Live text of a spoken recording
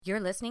You're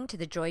listening to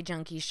the Joy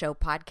Junkie Show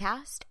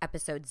podcast,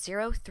 episode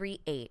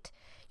 038.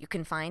 You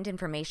can find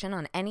information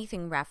on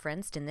anything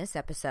referenced in this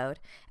episode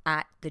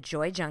at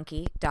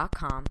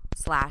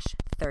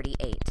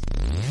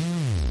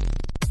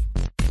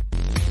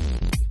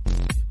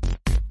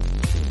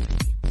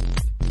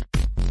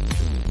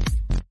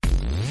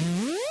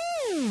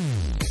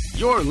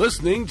You're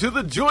listening to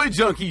the Joy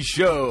Junkie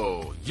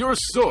Show, your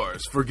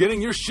source for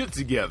getting your shit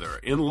together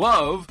in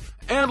love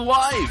and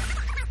life.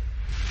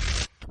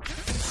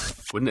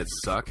 Wouldn't it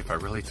suck if I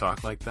really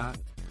talked like that?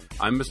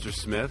 I'm Mr.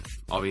 Smith.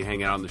 I'll be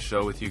hanging out on the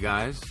show with you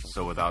guys.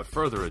 So without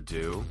further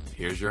ado,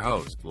 here's your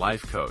host,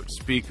 life coach,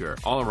 speaker,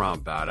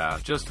 all-around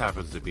badass, just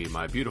happens to be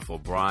my beautiful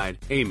bride,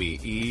 Amy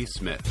E.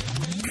 Smith.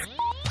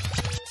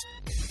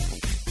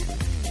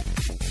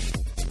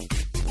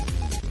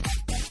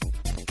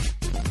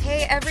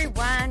 Hey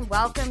everyone,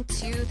 welcome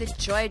to the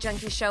Joy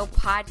Junkie Show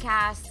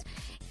podcast.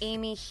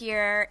 Amy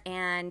here,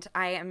 and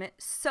I am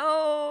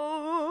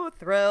so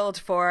thrilled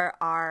for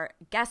our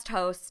guest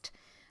host,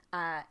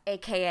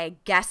 aka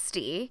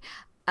guestie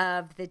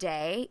of the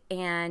day.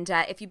 And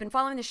if you've been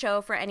following the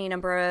show for any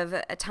number of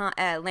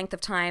length of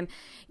time,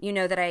 you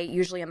know that I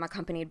usually am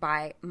accompanied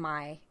by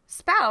my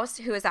spouse,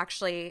 who is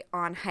actually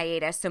on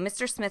hiatus. So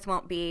Mr. Smith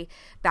won't be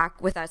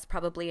back with us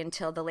probably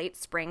until the late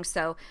spring.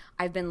 So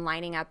I've been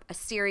lining up a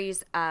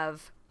series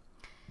of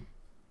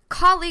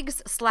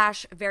colleagues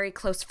 / very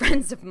close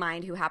friends of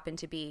mine who happen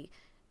to be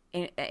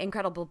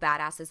incredible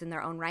badasses in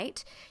their own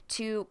right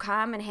to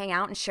come and hang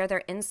out and share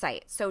their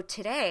insight. So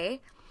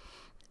today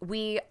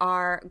we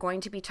are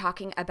going to be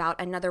talking about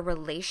another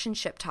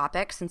relationship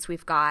topic, since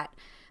we've got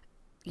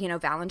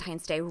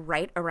Valentine's Day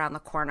right around the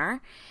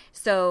corner.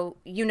 So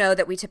you know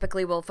that we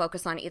typically will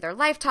focus on either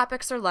life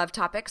topics or love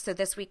topics. So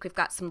this week we've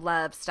got some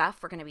love stuff.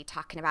 We're going to be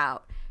talking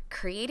about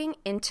creating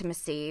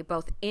intimacy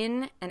both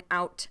in and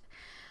out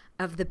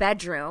of the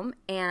bedroom,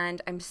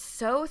 and I'm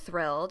so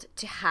thrilled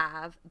to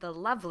have the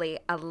lovely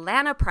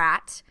Allana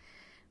Pratt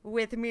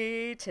with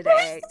me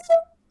today.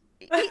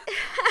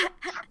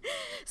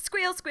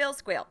 Squeal, squeal,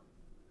 squeal.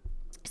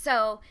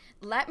 So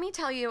let me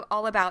tell you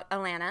all about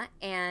Allana,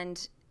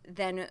 and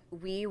then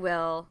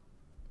we'll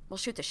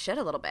shoot the shit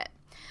a little bit.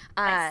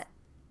 Nice.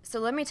 So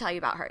let me tell you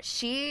about her.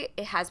 She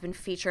has been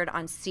featured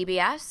on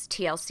CBS,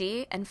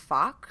 TLC, and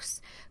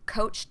Fox,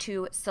 coach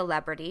to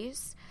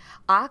celebrities,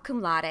 a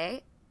cum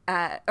laude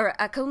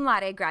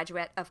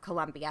graduate of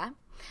Columbia.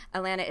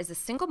 Allana is a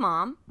single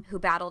mom who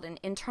battled an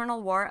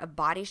internal war of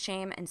body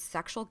shame and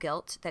sexual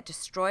guilt that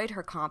destroyed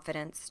her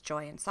confidence,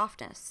 joy, and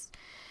softness.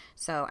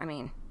 So,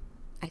 I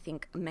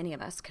think many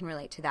of us can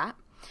relate to that.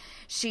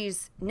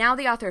 She's now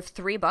the author of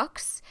 3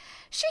 books.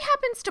 She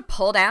happens to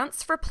pole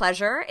dance for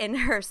pleasure in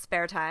her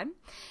spare time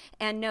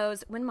and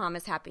knows when mom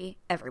is happy,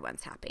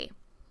 everyone's happy.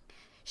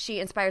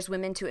 She inspires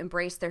women to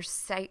embrace their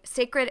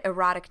sacred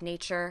erotic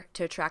nature,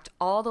 to attract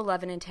all the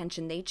love and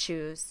attention they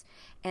choose,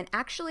 and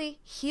actually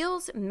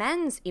heals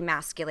men's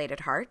emasculated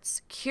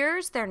hearts,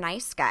 cures their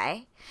nice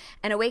guy,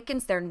 and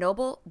awakens their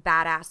noble,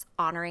 badass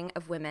honoring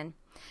of women.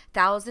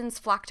 Thousands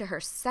flock to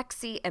her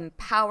sexy,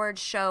 empowered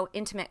show,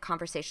 Intimate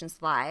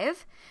Conversations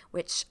Live,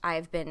 which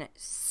I've been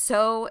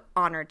so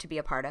honored to be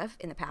a part of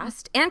in the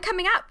past, and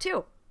coming up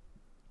too.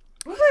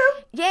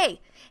 Woohoo!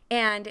 Yay!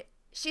 And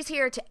she's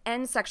here to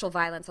end sexual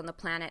violence on the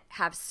planet,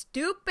 have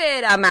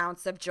stupid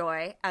amounts of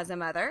joy as a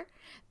mother,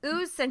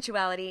 ooze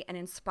sensuality, and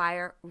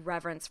inspire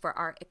reverence for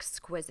our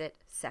exquisite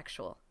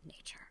sexual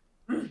nature.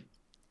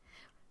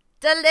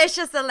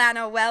 Delicious,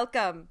 Allana.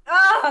 Welcome.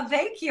 Oh,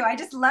 thank you. I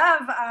just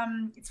love,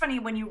 it's funny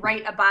when you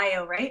write a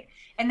bio, right?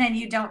 And then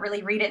you don't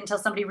really read it until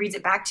somebody reads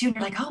it back to you. And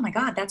you're like, oh my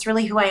God, that's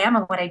really who I am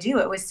and what I do.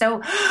 It was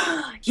so,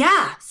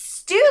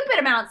 stupid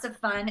amounts of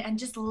fun and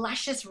just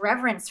luscious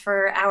reverence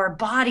for our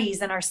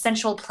bodies and our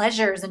sensual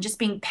pleasures and just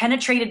being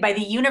penetrated by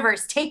the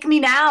universe. Take me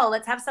now.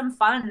 Let's have some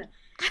fun.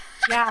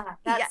 Yeah,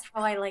 that's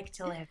how I like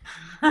to live.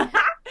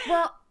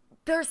 Well,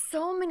 there's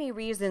so many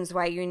reasons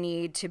why you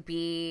need to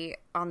be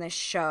on this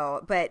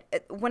show, but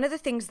one of the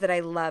things that I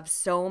love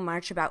so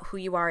much about who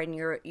you are and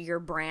your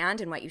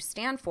brand and what you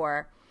stand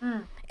for,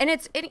 and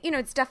it's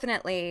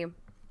definitely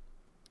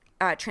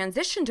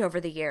transitioned over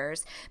the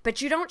years,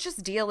 but you don't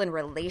just deal in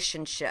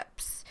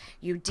relationships.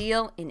 You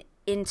deal in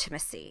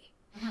intimacy,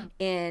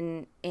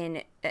 in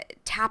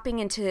tapping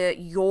into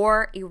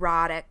your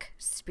erotic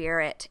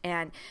spirit.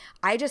 And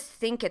I just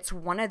think it's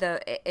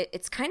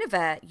it's kind of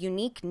a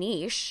unique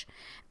niche,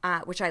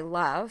 which I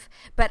love,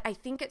 but I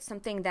think it's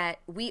something that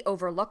we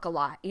overlook a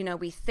lot.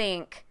 We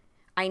think,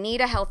 I need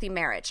a healthy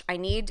marriage. I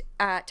need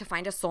to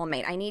find a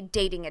soulmate. I need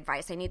dating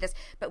advice. I need this.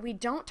 But we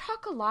don't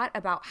talk a lot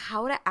about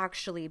how to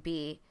actually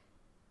be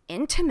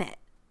intimate.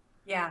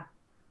 Yeah,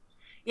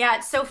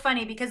 it's so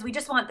funny because we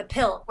just want the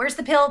pill. Where's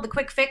the pill? The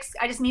quick fix.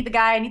 I just need the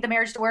guy. I need the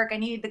marriage to work. I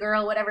need the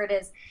girl, whatever it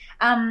is.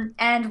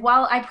 And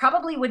while I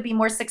probably would be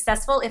more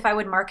successful if I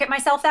would market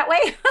myself that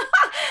way,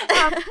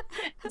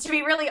 to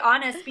be really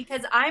honest,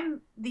 because I'm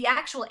the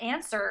actual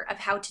answer of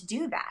how to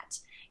do that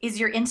is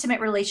your intimate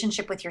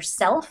relationship with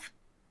yourself,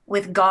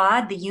 with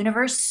God, the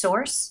universe,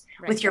 source,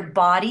 with your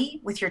body,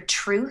 with your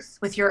truth,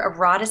 with your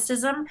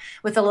eroticism,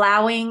 with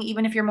allowing,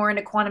 even if you're more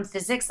into quantum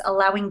physics,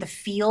 allowing the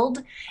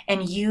field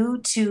and you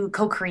to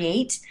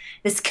co-create.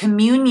 This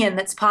communion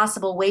that's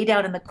possible way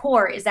down in the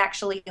core is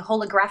actually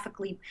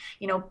holographically,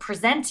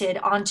 presented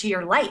onto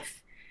your life.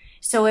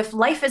 So if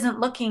life isn't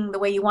looking the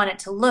way you want it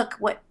to look,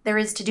 what there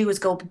is to do is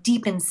go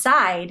deep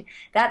inside.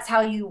 That's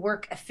how you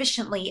work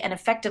efficiently and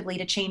effectively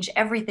to change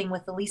everything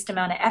with the least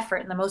amount of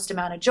effort and the most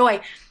amount of joy.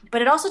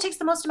 But it also takes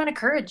the most amount of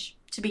courage,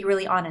 to be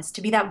really honest,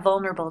 to be that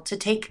vulnerable, to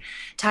take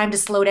time to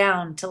slow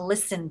down, to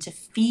listen, to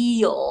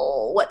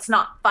feel what's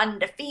not fun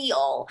to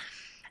feel.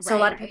 So a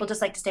lot of people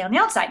just like to stay on the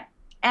outside.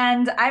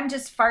 And I'm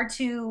just far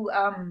too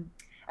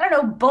I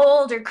don't know,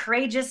 bold or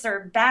courageous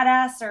or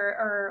badass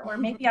or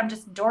maybe I'm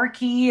just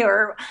dorky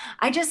or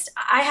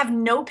I have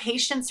no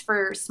patience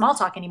for small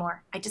talk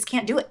anymore. I just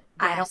can't do it.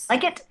 Yes. I don't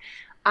like it.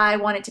 I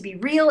want it to be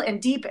real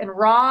and deep and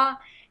raw,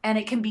 and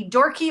it can be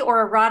dorky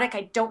or erotic.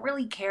 I don't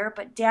really care,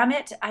 but damn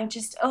it,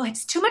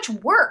 it's too much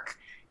work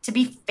to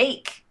be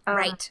fake.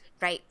 Right.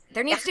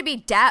 There needs to be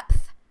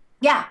depth.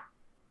 Yeah.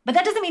 But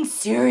that doesn't mean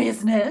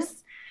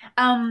seriousness.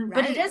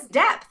 But it is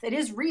depth. It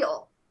is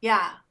real.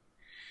 Yeah.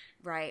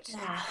 Right.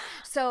 Yeah.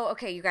 So,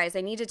 okay, you guys,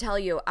 I need to tell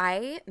you,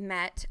 I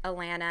met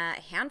Allana a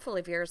handful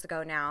of years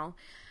ago now.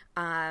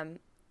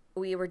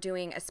 We were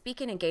doing a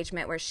speaking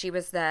engagement where she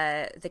was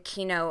the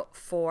keynote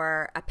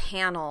for a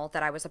panel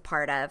that I was a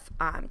part of,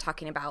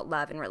 talking about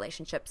love and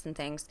relationships and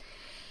things.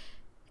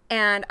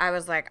 And I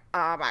was like,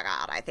 oh my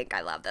God, I think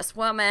I love this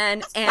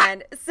woman.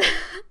 And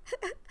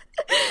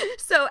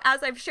so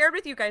as I've shared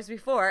with you guys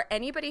before,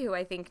 anybody who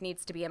I think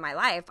needs to be in my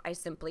life, I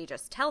simply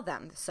just tell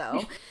them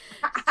so.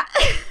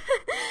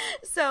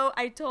 So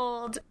I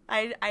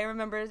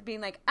remember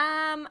being like,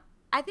 I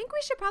think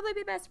we should probably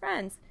be best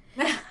friends.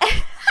 And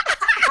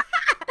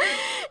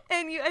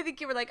I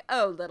think you were like,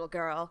 oh, little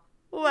girl.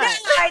 What? No,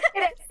 I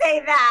didn't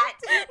say that.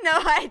 No,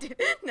 I didn't.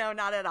 No,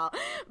 not at all.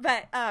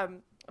 But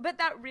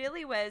that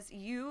really was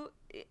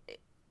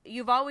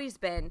you've always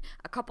been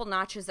a couple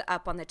notches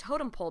up on the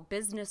totem pole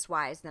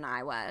business-wise than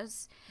I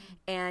was.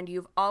 And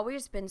you've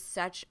always been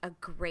such a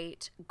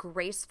great,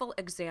 graceful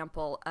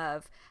example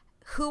of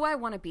who I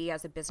want to be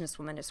as a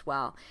businesswoman as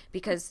well.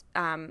 Because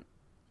now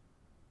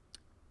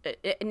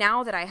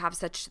that I have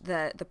such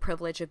the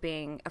privilege of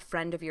being a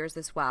friend of yours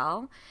as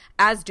well,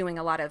 as doing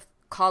a lot of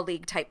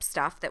colleague type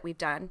stuff that we've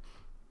done,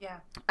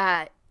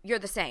 you're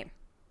the same.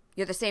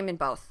 You're the same in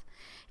both.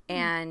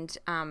 And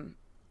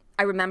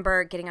I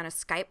remember getting on a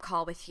Skype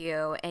call with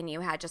you, and you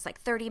had just like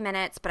 30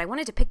 minutes, but I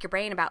wanted to pick your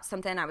brain about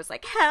something. I was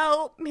like,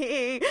 help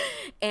me.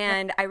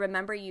 And I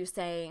remember you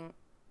saying,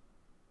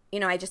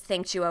 I just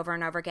thanked you over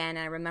and over again. And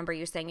I remember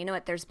you saying, you know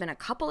what, there's been a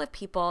couple of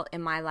people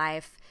in my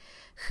life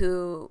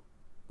who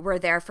were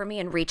there for me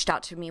and reached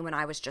out to me when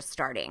I was just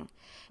starting.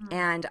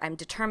 And I'm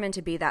determined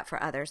to be that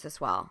for others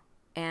as well.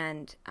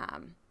 And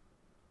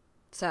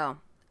so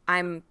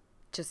I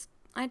just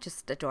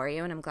adore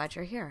you, and I'm glad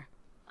you're here.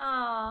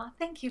 Oh,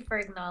 thank you for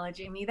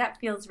acknowledging me. That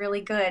feels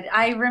really good.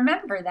 I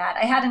remember that.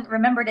 I hadn't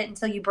remembered it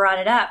until you brought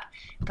it up.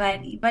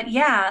 But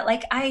yeah,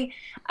 like I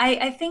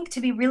think,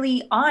 to be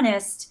really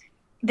honest,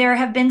 there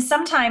have been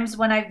some times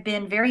when I've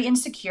been very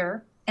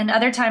insecure, and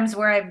other times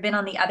where I've been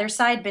on the other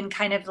side, been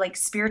kind of like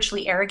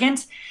spiritually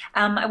arrogant.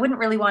 I wouldn't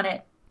really want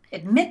to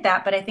admit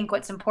that, but I think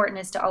what's important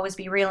is to always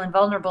be real and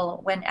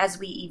vulnerable as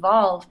we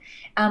evolve.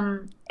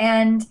 And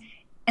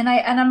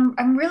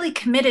I'm really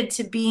committed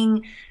to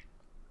being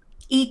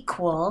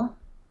equal,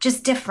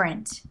 just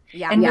different.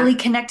 And really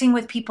connecting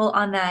with people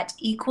on that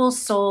equal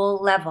soul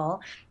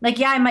level.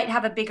 Like, I might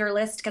have a bigger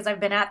list because I've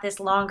been at this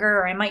longer,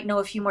 or I might know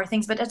a few more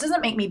things, but it doesn't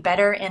make me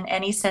better in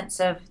any sense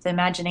of the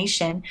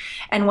imagination.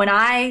 And when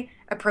I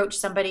approach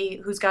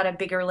somebody who's got a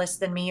bigger list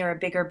than me or a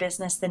bigger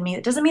business than me,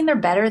 it doesn't mean they're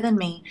better than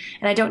me.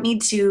 And I don't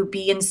need to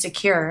be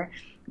insecure.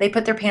 They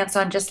put their pants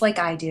on just like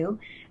I do.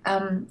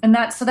 And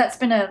that's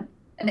been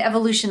an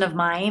evolution of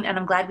mine, and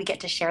I'm glad we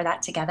get to share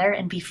that together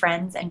and be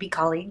friends and be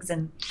colleagues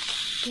and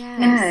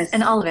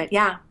all of it.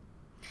 Yeah.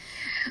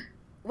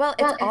 Well,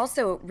 it's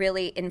also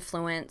really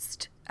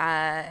influenced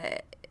as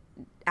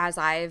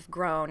I've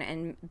grown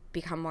and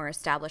become more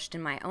established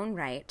in my own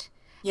right,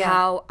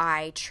 how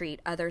I treat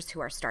others who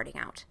are starting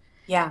out.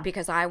 Yeah.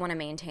 Because I want to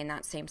maintain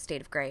that same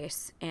state of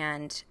grace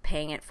and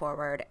paying it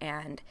forward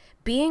and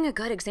being a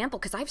good example,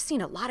 because I've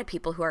seen a lot of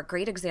people who are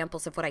great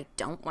examples of what I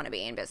don't want to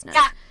be in business.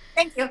 Yeah,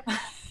 thank you.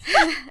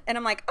 And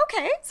I'm like,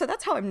 okay, so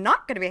that's how I'm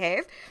not going to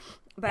behave.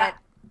 But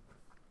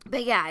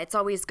yeah, it's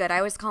always good. I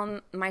always call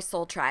them my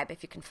soul tribe.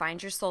 If you can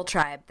find your soul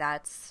tribe,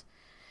 that's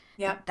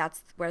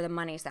where the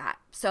money's at.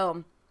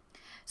 So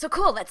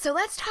cool.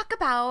 Let's talk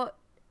about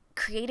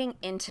creating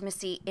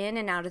intimacy in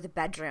and out of the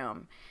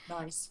bedroom.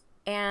 Nice.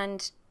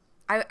 And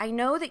I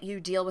know that you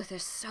deal with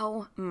this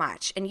so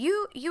much, and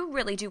you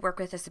really do work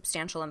with a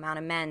substantial amount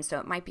of men, so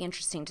it might be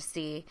interesting to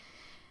see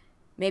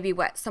maybe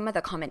what some of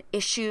the common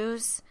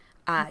issues,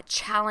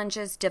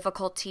 challenges,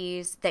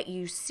 difficulties that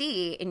you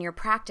see in your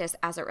practice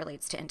as it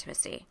relates to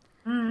intimacy.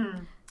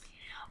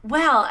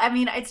 Well, I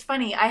mean, it's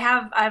funny.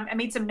 I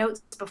made some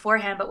notes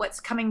beforehand, but what's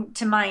coming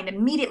to mind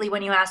immediately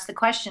when you ask the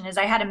question is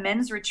I had a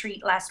men's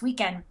retreat last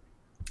weekend.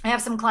 I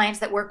have some clients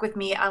that work with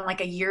me on like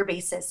a year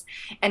basis,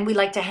 and we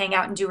like to hang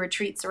out and do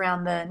retreats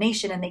around the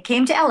nation. And they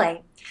came to LA.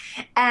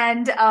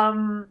 And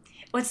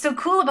what's so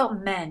cool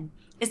about men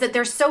is that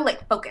they're so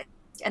like focused,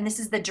 and this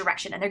is the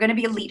direction, and they're going to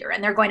be a leader,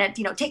 and they're going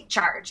to, take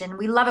charge. And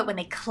we love it when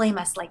they claim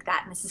us like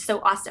that. And this is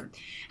so awesome.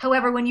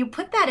 However, when you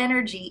put that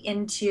energy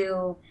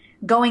into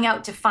going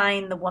out to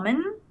find the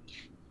woman,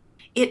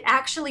 it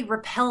actually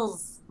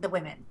repels the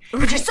women.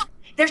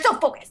 They're so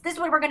focused. This is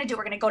what we're going to do.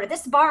 We're going to go to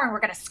this bar and we're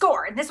going to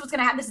score. And this is what's going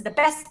to happen. This is the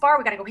best bar.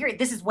 We got to go here.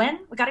 This is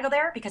when we got to go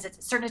there because it's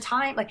a certain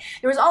time. Like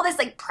there was all this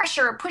like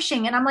pressure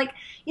pushing. And I'm like,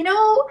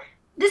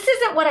 this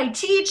isn't what I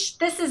teach.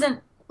 This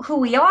isn't who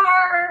we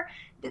are.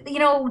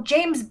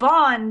 James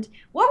Bond,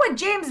 what would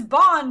James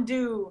Bond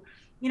do?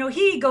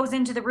 He goes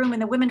into the room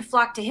and the women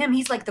flock to him.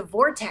 He's like the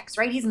vortex,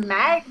 right? He's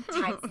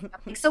magnetizing.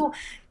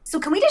 So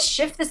can we just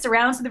shift this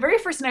around? So the very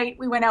first night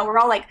we went out, we're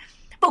all like,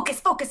 focus,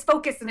 focus,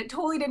 focus. And it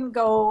totally didn't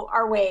go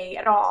our way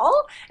at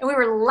all. And we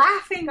were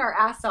laughing our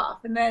ass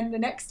off. And then the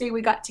next day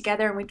we got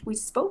together and we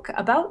spoke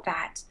about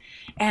that.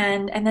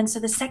 And then so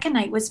the second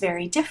night was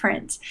very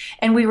different.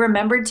 And we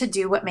remembered to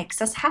do what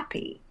makes us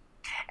happy.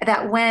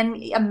 That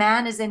when a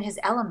man is in his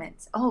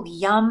element, oh,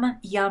 yum,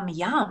 yum,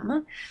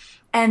 yum.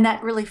 And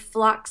that really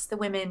flocks the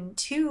women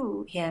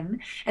to him.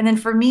 And then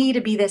for me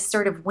to be this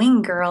sort of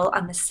wing girl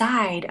on the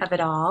side of it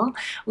all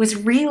was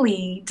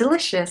really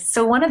delicious.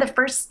 So one of the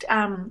first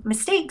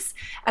mistakes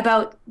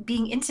about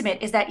being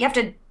intimate is that you have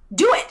to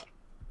do it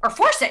or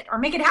force it or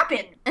make it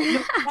happen.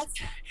 Let's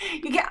be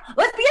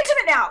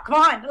intimate now. Come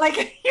on. Like,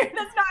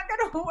 that's not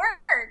going to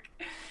work.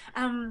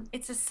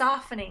 It's a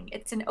softening.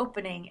 It's an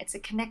opening. It's a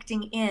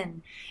connecting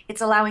in.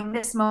 It's allowing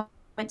this moment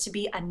to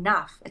be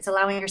enough. It's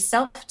allowing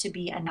yourself to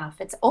be enough.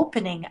 It's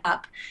opening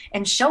up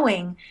and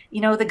showing,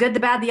 the good, the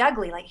bad, the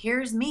ugly. Like,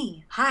 here's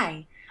me.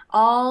 Hi.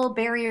 All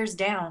barriers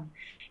down.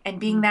 And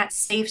being that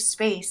safe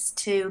space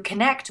to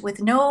connect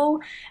with no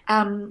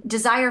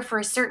desire for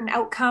a certain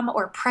outcome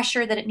or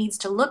pressure that it needs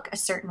to look a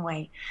certain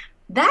way.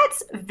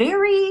 That's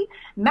very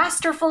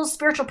masterful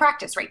spiritual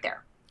practice right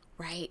there.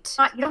 Right.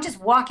 You don't just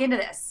walk into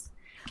this.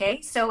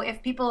 Okay. So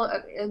if people,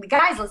 the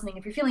guys listening,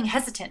 if you're feeling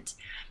hesitant,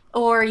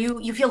 or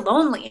you feel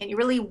lonely and you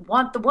really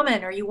want the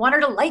woman or you want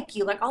her to like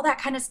you, like all that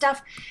kind of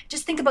stuff,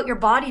 just think about your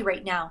body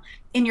right now,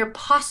 in your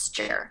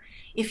posture.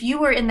 If you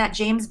were in that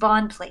James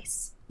Bond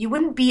place, you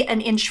wouldn't be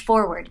an inch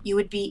forward. You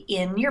would be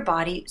in your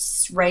body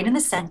right in the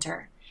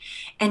center,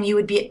 and you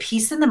would be at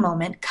peace in the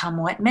moment, come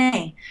what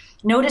may.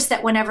 Notice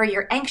that whenever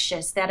you're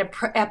anxious, that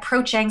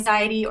approach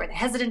anxiety or the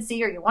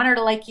hesitancy or you want her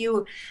to like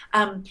you,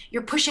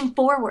 you're pushing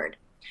forward.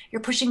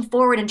 You're pushing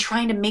forward and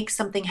trying to make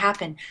something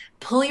happen.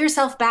 Pull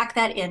yourself back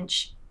that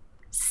inch.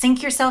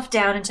 Sink yourself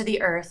down into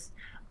the earth,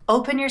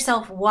 open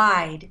yourself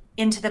wide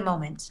into the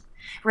moment,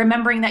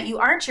 remembering that you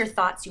aren't your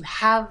thoughts, you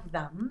have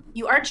them.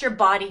 You aren't your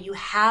body, you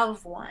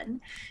have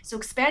one. So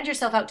expand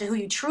yourself out to who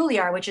you truly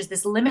are, which is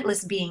this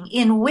limitless being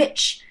in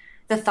which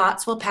the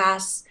thoughts will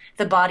pass,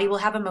 the body will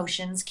have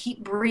emotions.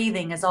 Keep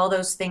breathing as all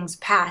those things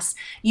pass.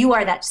 You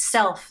are that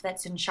self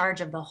that's in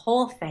charge of the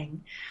whole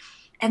thing.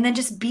 And then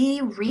just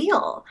be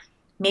real.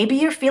 Maybe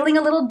you're feeling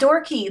a little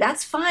dorky.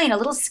 That's fine. A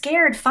little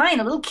scared. Fine.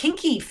 A little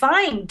kinky.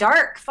 Fine.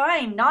 Dark.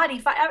 Fine. Naughty.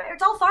 Fine.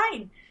 It's all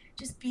fine.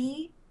 Just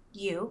be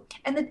you.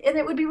 And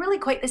it would be really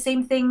quite the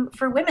same thing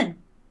for women.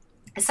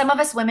 Some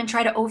of us women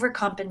try to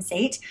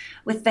overcompensate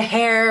with the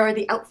hair or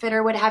the outfit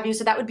or what have you.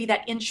 So that would be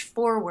that inch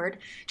forward,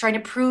 trying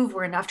to prove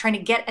we're enough, trying to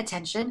get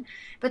attention.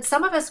 But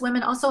some of us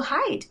women also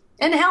hide.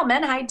 And hell,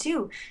 men hide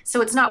too.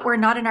 So we're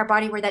not in our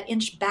body. We're that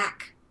inch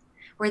back.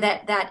 We're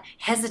that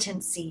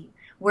hesitancy.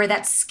 We're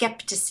that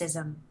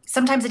skepticism.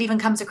 Sometimes it even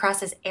comes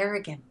across as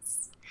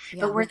arrogance,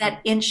 but we're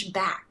that inch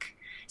back.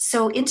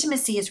 So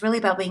intimacy is really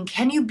about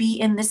can you be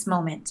in this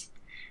moment,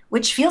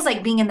 which feels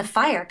like being in the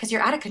fire because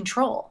you're out of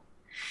control,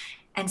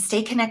 and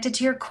stay connected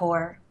to your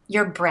core,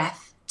 your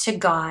breath, to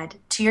God,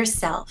 to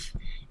yourself,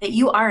 that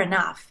you are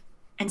enough,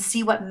 and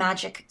see what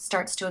magic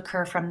starts to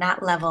occur from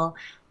that level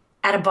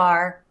at a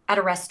bar, at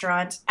a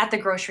restaurant, at the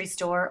grocery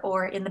store,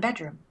 or in the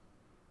bedroom.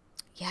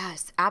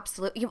 Yes,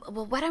 absolutely.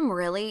 Well, what I'm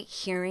really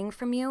hearing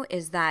from you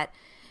is that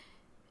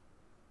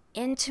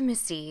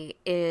intimacy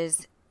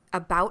is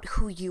about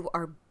who you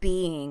are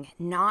being,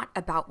 not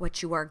about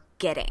what you are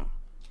getting.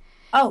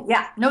 Oh,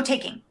 yeah. No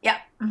taking. Yeah.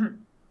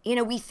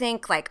 Mm-hmm. We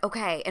think like,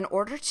 okay, in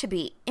order to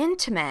be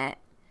intimate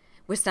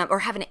with or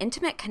have an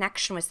intimate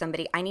connection with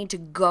somebody, I need to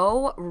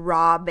go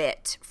rob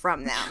it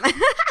from them.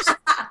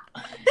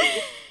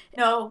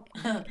 No.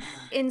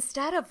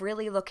 Instead of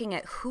really looking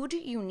at who do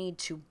you need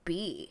to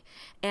be.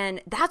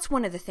 And that's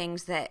one of the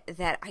things that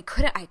I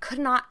could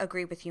not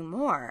agree with you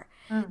more,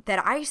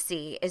 that I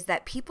see is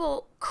that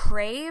people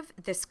crave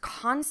this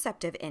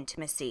concept of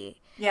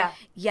intimacy. Yeah.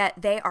 Yet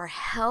they are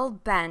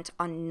hell-bent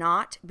on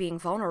not being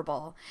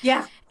vulnerable.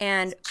 Yeah.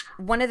 And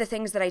one of the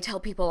things that I tell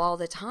people all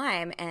the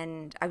time,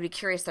 and I would be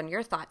curious on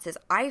your thoughts, is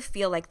I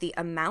feel like the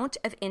amount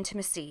of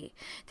intimacy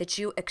that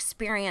you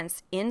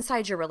experience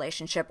inside your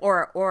relationship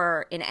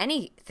or in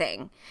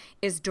anything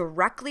is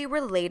directly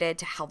related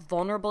to how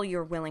vulnerable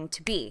you're willing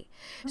to be.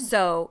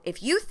 So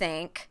if you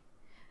think,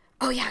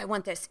 oh yeah, I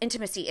want this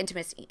intimacy,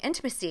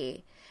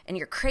 and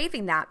you're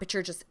craving that, but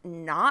you're just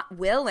not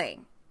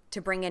willing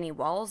to bring any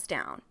walls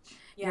down.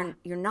 Yeah.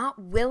 You're not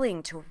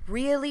willing to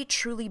really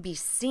truly be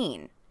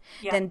seen.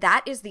 Yeah. Then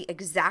that is the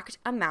exact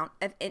amount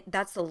of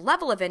that's the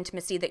level of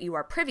intimacy that you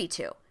are privy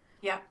to.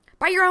 Yeah.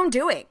 By your own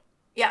doing.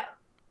 Yeah.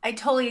 I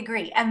totally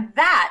agree. And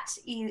that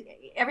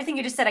everything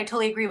you just said I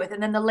totally agree with.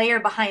 And then the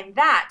layer behind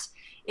that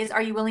is,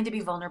 are you willing to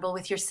be vulnerable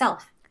with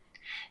yourself?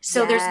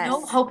 So there's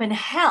no hope in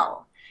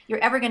hell you're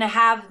ever going to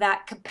have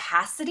that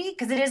capacity,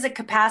 because it is a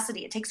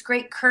capacity. It takes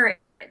great courage,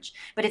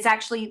 but it's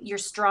actually your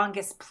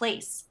strongest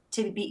place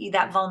to be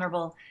that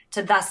vulnerable,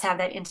 to thus have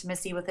that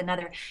intimacy with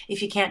another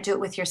if you can't do it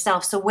with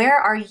yourself. So where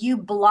are you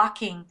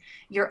blocking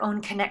your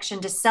own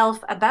connection to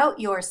self about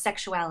your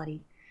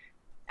sexuality,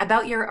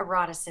 about your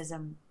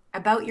eroticism,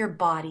 about your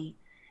body,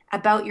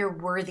 about your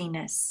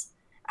worthiness,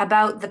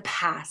 about the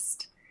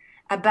past,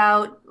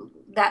 about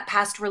that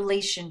past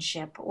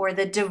relationship or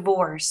the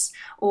divorce,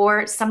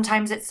 or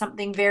sometimes it's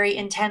something very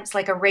intense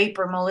like a rape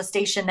or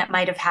molestation that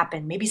might have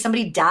happened. Maybe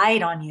somebody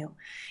died on you.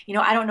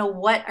 I don't know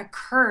what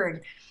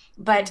occurred.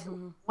 But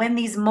when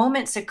these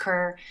moments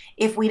occur,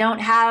 if we don't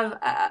have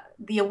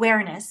the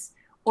awareness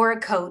or a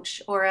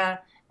coach or a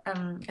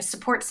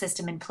support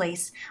system in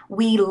place,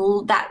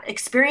 that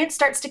experience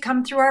starts to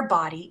come through our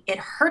body. It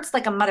hurts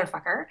like a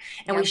motherfucker,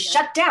 and we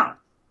shut down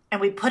and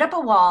we put up a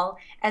wall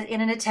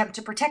in an attempt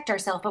to protect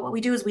ourselves. But what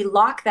we do is we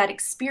lock that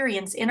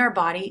experience in our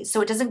body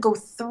so it doesn't go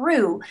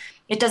through.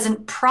 It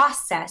doesn't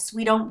process.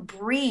 We don't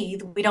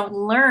breathe. We don't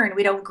learn.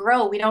 We don't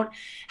grow. We don't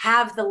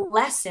have the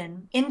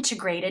lesson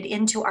integrated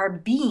into our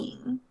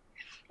being.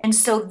 And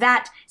so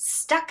that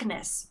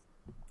stuckness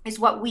is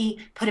what we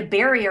put a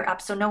barrier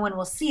up so no one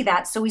will see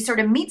that. So we sort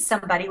of meet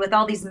somebody with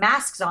all these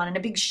masks on and a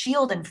big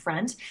shield in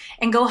front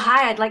and go,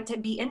 hi, I'd like to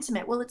be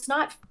intimate. Well, it's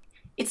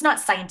not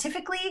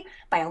scientifically,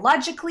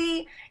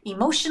 biologically,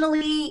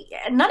 emotionally,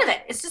 none of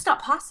it. It's just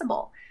not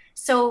possible.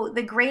 So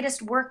the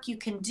greatest work you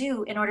can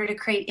do in order to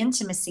create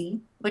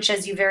intimacy, which,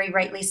 as you very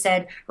rightly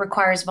said,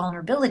 requires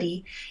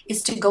vulnerability,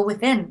 is to go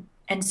within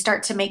and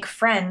start to make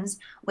friends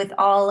with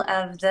all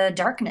of the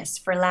darkness,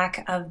 for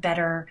lack of a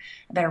better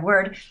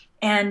word,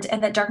 and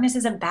that darkness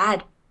isn't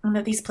bad, and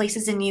that these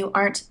places in you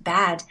aren't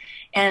bad.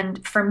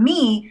 And for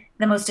me,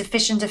 the most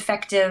efficient,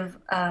 effective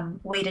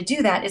way to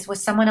do that is with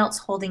someone else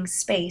holding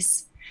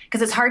space,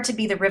 because it's hard to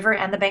be the river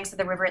and the banks of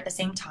the river at the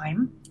same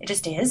time. It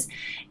just is.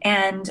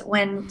 And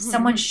when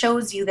someone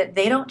shows you that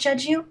they don't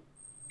judge you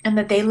and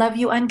that they love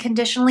you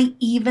unconditionally,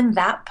 even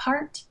that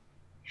part,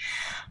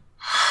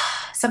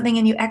 something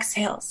in you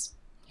exhales.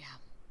 Yeah.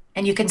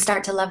 And you can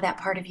start to love that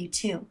part of you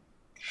too.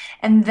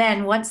 And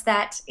then once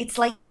that, it's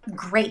like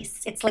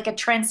grace, it's like a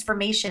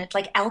transformation, it's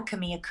like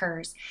alchemy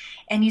occurs,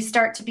 and you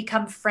start to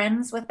become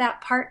friends with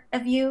that part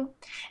of you,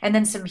 and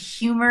then some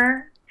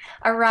humor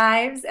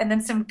arrives, and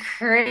then some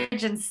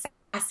courage and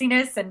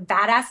sassiness and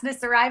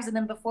badassness arrives, and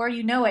then before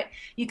you know it,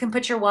 you can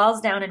put your walls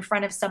down in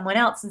front of someone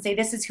else and say,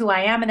 this is who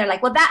I am, and they're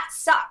like, well, that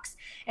sucks,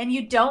 and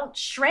you don't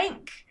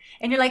shrink.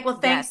 And you're like, well,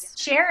 thanks for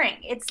sharing.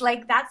 It's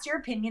like, that's your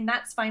opinion.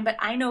 That's fine. But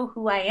I know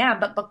who I am.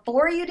 But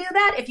before you do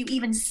that, if you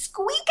even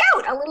squeak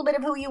out a little bit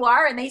of who you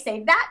are and they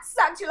say, that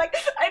sucks, you're like,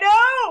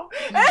 I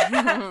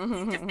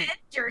know. Defend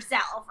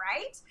yourself,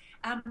 right?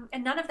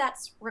 And none of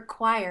that's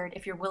required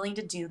if you're willing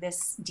to do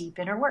this deep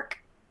inner work.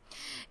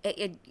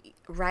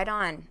 Right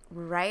on.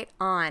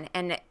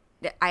 And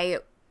I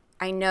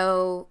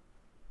know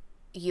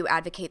you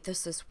advocate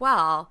this as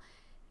well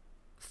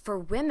for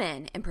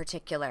women in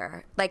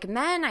particular. Like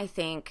men, I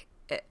think,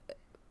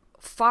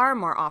 far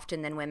more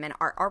often than women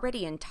are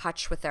already in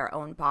touch with their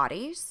own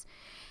bodies.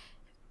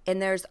 And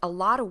there's a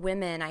lot of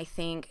women, I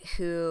think,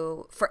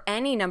 who, for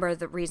any number of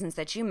the reasons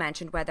that you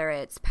mentioned, whether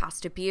it's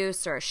past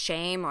abuse or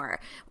shame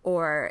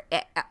or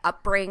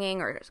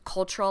upbringing or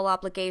cultural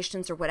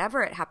obligations or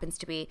whatever it happens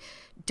to be,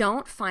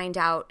 don't find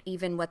out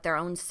even what their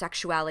own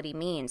sexuality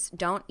means,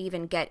 don't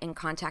even get in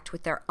contact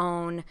with their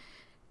own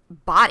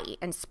body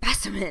and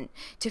specimen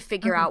to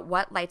figure out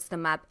what lights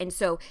them up. And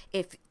so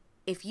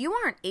if you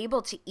aren't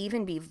able to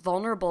even be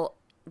vulnerable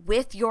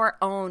with your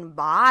own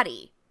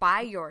body,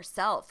 by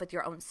yourself, with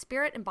your own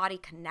spirit and body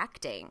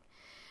connecting,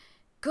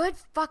 good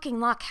fucking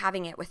luck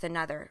having it with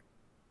another.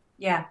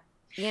 Yeah.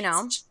 You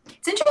know?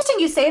 It's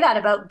interesting you say that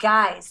about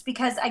guys,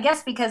 because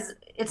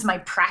it's my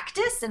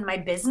practice and my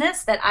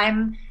business that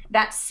I'm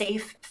that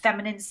safe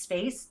feminine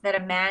space that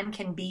a man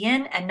can be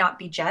in and not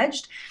be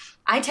judged.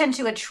 I tend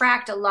to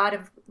attract a lot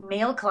of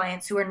male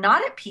clients who are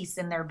not at peace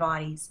in their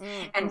bodies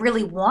and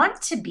really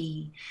want to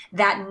be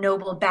that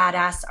noble,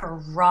 badass,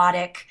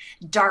 erotic,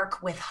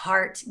 dark with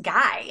heart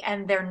guy.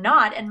 And they're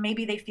not. And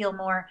maybe they feel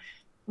more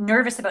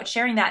nervous about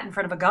sharing that in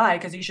front of a guy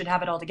because you should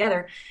have it all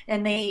together.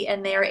 And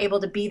they are able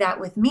to be that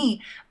with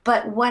me.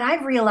 But what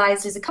I've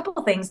realized is a couple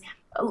of things.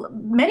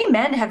 Many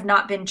men have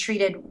not been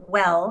treated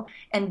well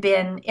and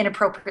been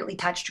inappropriately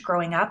touched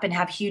growing up and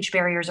have huge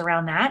barriers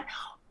around that.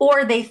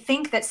 Or they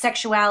think that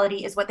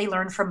sexuality is what they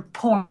learn from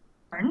porn.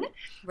 Right.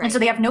 And so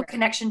they have no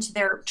connection to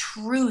their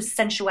true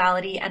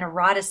sensuality and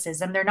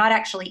eroticism. They're not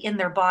actually in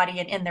their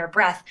body and in their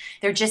breath.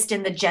 They're just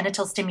in the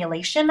genital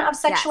stimulation of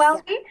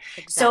sexuality. Yes,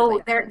 exactly.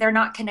 So they're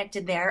not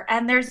connected there.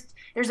 And there's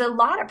a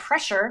lot of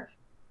pressure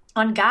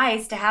on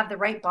guys to have the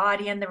right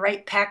body and the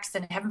right pecs,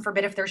 and heaven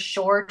forbid if they're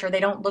short or they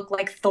don't look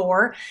like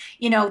Thor,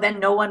 then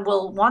no one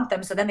will want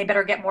them. So then they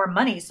better get more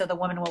money so the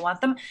woman will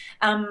want them.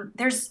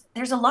 There's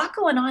a lot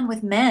going on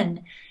with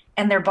men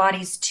and their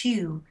bodies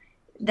too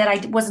that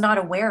I was not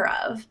aware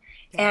of.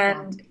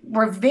 And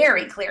we're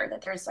very clear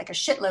that there's like a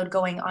shitload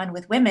going on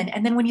with women.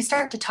 And then when you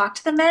start to talk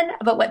to the men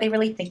about what they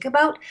really think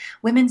about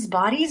women's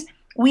bodies,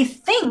 we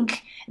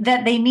think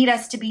that they need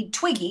us to be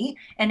twiggy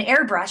and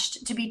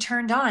airbrushed to be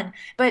turned on.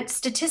 But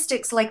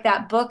statistics like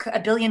that book, A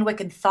Billion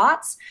Wicked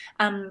Thoughts,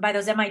 by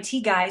those MIT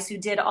guys who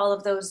did all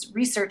of those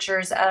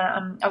researchers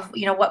of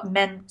what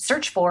men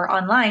search for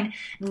online,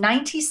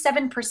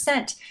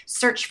 97%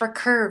 search for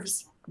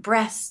curves,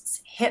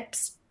 breasts,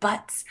 hips,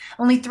 butts.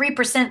 Only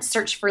 3%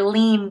 search for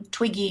lean,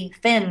 twiggy,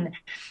 thin.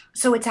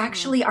 So it's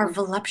actually our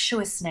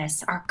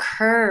voluptuousness, our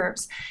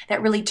curves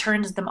that really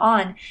turns them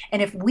on.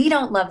 And if we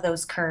don't love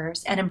those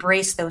curves and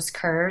embrace those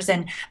curves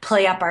and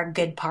play up our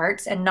good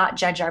parts and not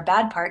judge our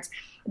bad parts,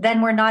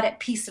 then we're not at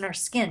peace in our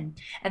skin.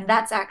 And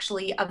that's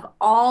actually, of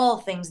all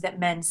things that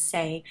men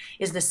say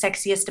is the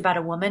sexiest about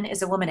a woman,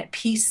 is a woman at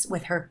peace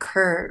with her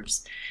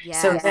curves.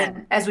 Yes. So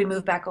then as we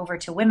move back over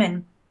to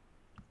women,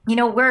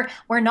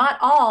 we're not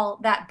all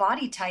that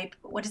body type.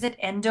 What is it?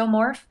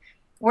 Endomorph?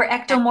 We're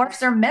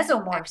ectomorphs or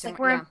mesomorphs. Like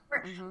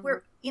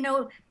we're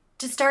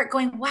to start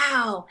going,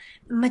 wow,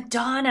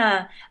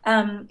 Madonna,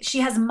 she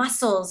has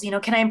muscles.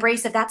 Can I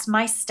embrace if that's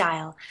my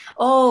style?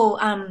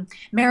 Oh,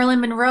 Marilyn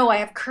Monroe, I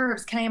have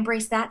curves. Can I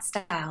embrace that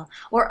style?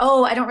 Or,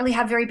 oh, I don't really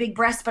have very big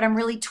breasts, but I'm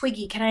really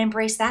twiggy. Can I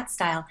embrace that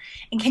style?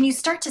 And can you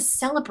start to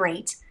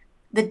celebrate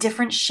the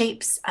different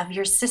shapes of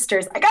your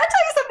sisters? I gotta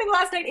tell you something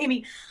last night,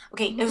 Amy.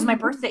 Okay, it was my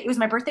birthday. It was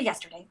my birthday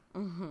yesterday.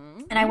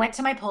 And I went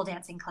to my pole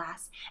dancing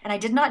class, and I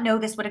did not know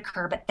this would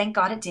occur, but thank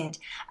God it did.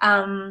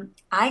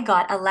 I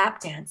got a lap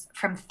dance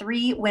from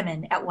 3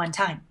 women at one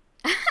time.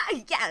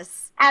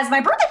 Yes. As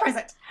my birthday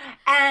present.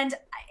 And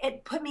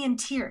it put me in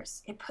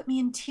tears. It put me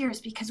in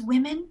tears because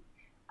women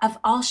of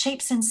all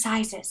shapes and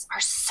sizes are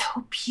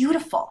so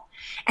beautiful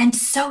and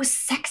so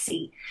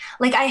sexy.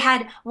 Like I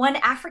had one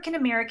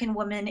African-American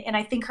woman in,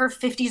 I think, her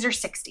 50s or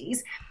 60s,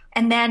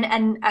 and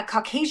then a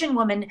Caucasian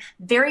woman,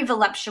 very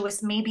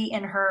voluptuous, maybe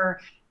in her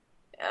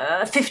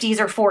 50s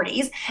or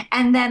 40s.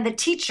 And then the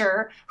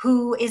teacher,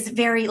 who is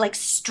very like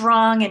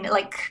strong and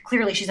like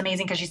clearly she's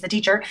amazing because she's the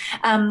teacher,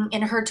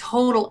 in her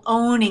total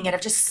owning it of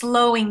just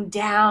slowing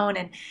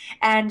down.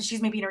 And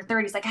she's maybe in her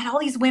 30s. Like I had all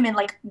these women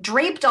like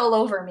draped all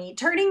over me,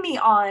 turning me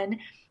on.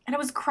 And I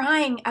was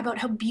crying about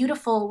how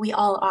beautiful we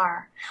all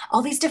are.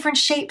 All these different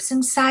shapes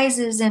and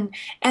sizes and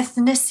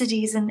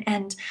ethnicities.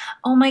 And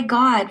oh my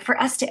God, for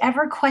us to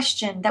ever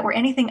question that we're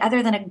anything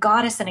other than a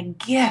goddess and a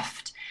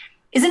gift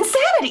is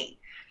insanity.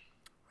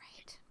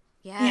 Right.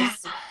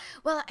 Yes. Yeah.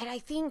 Well, and I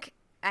think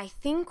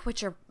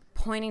what you're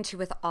pointing to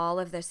with all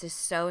of this is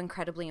so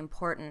incredibly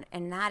important.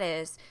 And that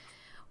is,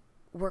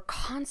 we're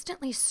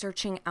constantly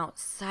searching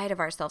outside of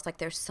ourselves. Like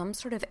there's some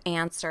sort of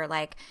answer,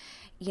 like,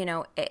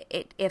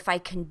 if I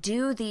can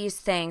do these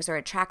things or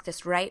attract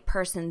this right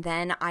person,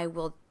 then I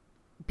will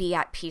be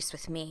at peace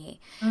with me.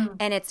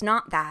 And it's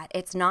not that.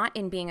 It's not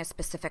in being a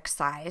specific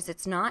size.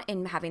 It's not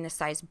in having the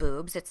size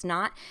boobs. It's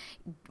not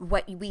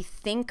what we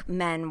think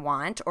men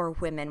want or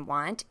women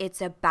want.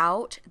 It's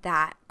about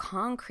that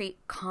concrete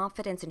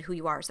confidence in who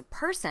you are as a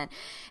person.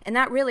 And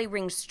that really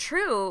rings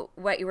true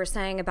what you were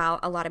saying about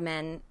a lot of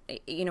men,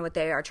 what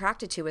they are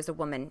attracted to is a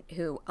woman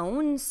who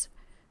owns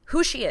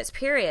who she is,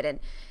 period. And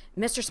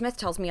Mr. Smith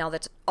tells me all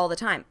the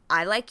time,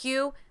 I like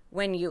you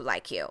when you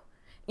like you.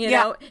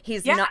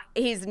 He's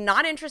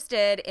not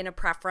interested in a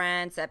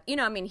preference of,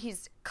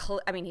 he's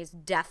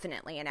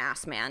definitely an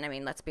ass man. I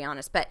mean, let's be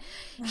honest, but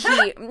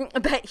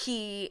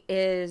he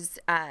is,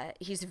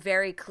 he's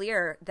very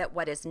clear that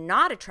what is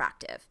not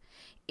attractive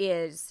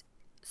is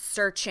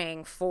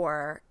searching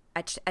for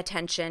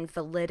attention,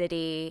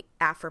 validity,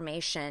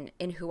 affirmation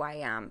in who I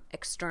am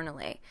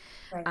externally.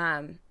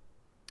 Right.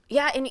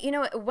 Yeah, and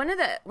one of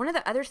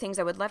the other things,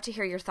 I would love to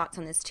hear your thoughts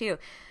on this too.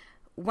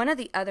 One of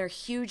the other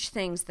huge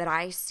things that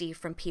I see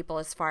from people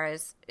as far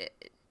as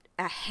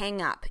a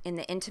hang up in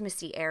the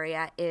intimacy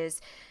area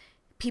is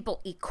people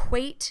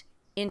equate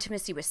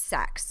intimacy with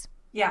sex.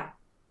 Yeah.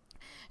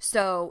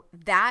 So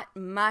that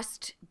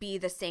must be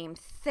the same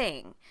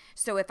thing.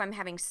 So if I'm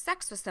having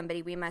sex with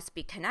somebody, we must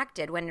be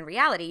connected, when in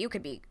reality, you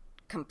could be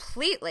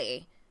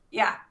completely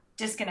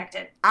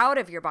disconnected, out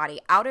of your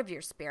body, out of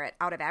your spirit,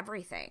 out of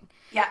everything.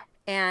 Yeah.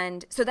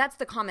 And so that's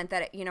the comment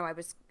that, I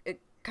was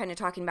kind of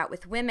talking about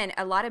with women.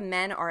 A lot of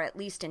men are at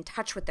least in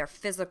touch with their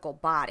physical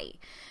body.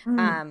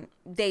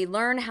 They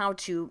learn how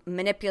to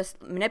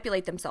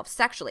manipulate themselves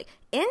sexually.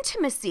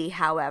 Intimacy,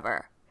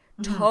 however,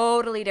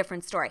 totally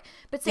different story.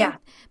 But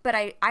but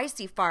I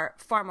see far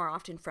more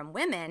often from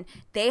women,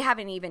 they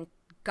haven't even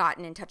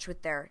gotten in touch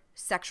with their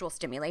sexual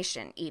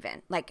stimulation,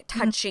 even like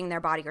touching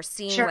their body or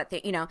seeing what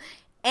they,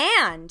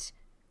 and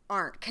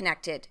aren't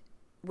connected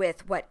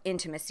with what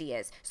intimacy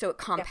is. So it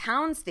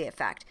compounds the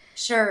effect.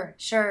 Sure.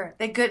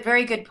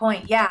 Very good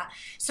point. Yeah.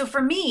 So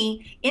for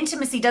me,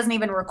 intimacy doesn't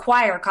even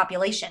require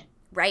copulation.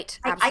 Right.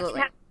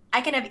 Absolutely.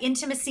 I can have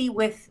intimacy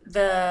with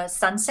the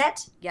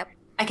sunset. Yep.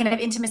 I can have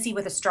intimacy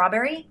with a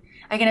strawberry.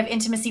 I can have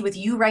intimacy with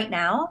you right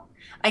now.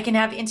 I can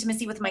have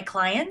intimacy with my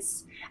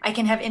clients. I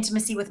can have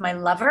intimacy with my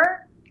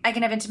lover. I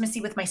can have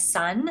intimacy with my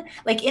son.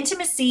 Like,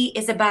 intimacy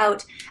is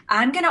about,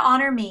 I'm going to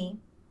honor me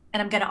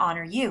and I'm going to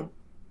honor you.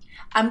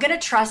 I'm going to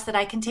trust that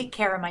I can take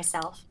care of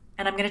myself,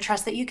 and I'm going to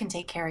trust that you can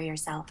take care of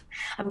yourself.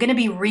 I'm going to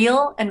be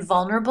real and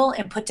vulnerable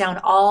and put down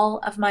all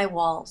of my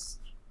walls.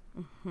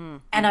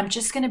 And I'm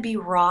just going to be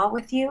raw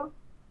with you.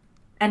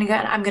 And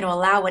I'm going to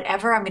allow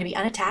whatever, I'm going to be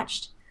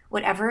unattached,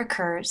 whatever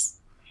occurs.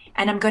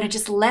 And I'm going to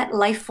just let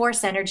life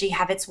force energy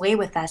have its way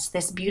with us,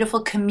 this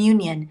beautiful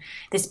communion,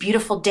 this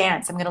beautiful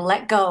dance. I'm going to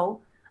let go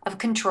of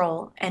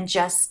control and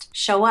just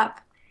show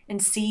up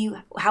and see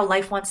how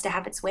life wants to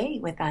have its way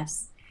with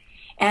us.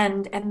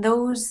 And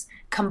those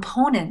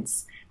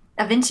components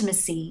of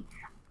intimacy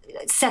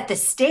set the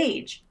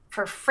stage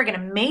for friggin'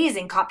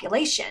 amazing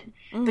copulation.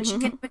 But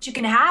you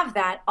can have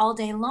that all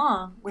day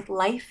long with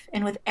life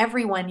and with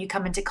everyone you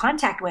come into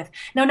contact with.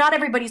 Now, not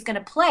everybody's going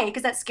to play,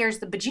 because that scares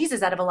the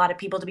bejesus out of a lot of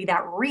people to be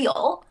that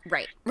real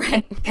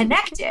and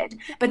connected.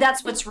 But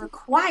that's what's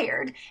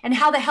required. And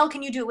how the hell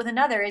can you do it with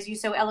another, as you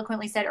so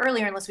eloquently said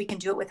earlier, unless we can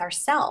do it with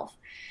ourselves?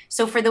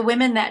 So for the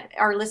women that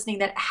are listening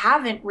that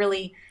haven't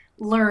really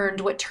learned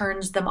what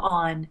turns them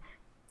on,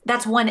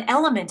 that's one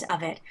element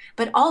of it.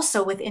 But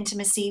also with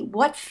intimacy,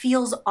 what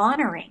feels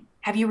honoring?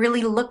 Have you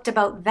really looked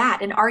about that?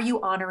 And are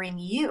you honoring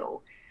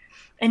you?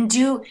 And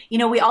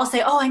we all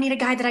say, oh, I need a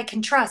guy that I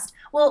can trust.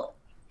 Well,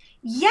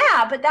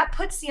 yeah, but that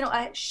puts, a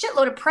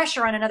shitload of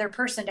pressure on another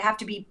person to have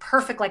to be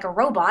perfect like a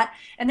robot,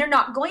 and they're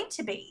not going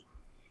to be.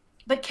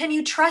 But can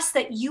you trust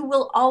that you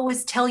will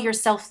always tell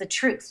yourself the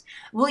truth?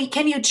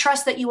 Can you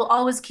trust that you will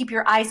always keep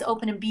your eyes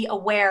open and be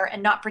aware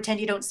and not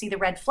pretend you don't see the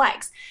red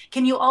flags?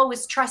 Can you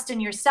always trust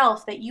in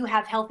yourself that you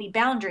have healthy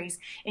boundaries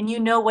and you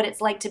know what it's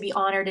like to be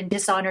honored and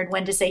dishonored,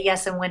 when to say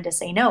yes and when to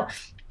say no?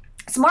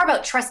 It's more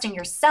about trusting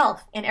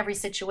yourself in every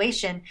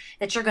situation,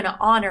 that you're going to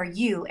honor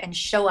you and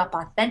show up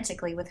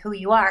authentically with who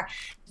you are.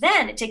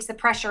 Then it takes the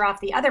pressure off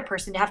the other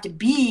person to have to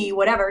be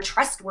whatever,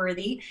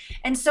 trustworthy.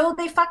 And so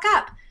they fuck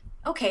up.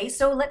 Okay,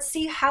 so let's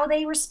see how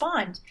they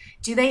respond.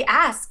 Do they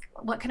ask,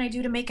 what can I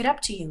do to make it up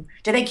to you?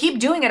 Do they keep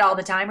doing it all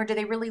the time, or do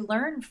they really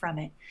learn from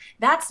it?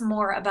 That's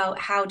more about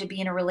how to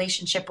be in a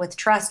relationship with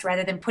trust,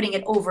 rather than putting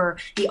the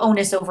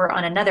onus over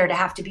on another to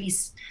have to be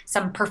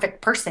some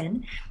perfect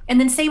person. And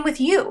then same with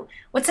you.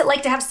 What's it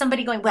like to have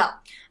somebody going, well,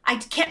 I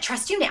can't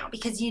trust you now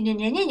because you,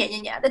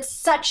 that's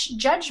such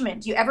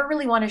judgment. Do you ever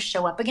really want to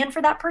show up again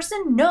for that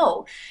person?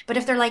 No. But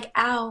if they're like,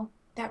 ow,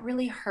 that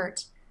really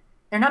hurt.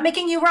 They're not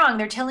making you wrong.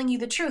 They're telling you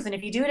the truth. And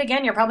if you do it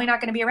again, you're probably not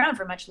going to be around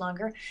for much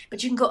longer.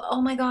 But you can go, oh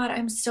my God,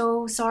 I'm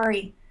so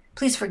sorry.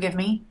 Please forgive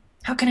me.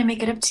 How can I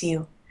make it up to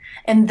you?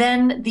 And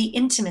then the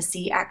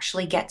intimacy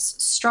actually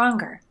gets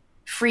stronger,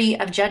 free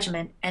of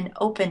judgment and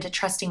open to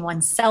trusting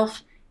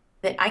oneself,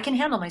 that I can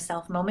handle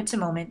myself moment to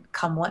moment,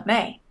 come what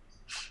may.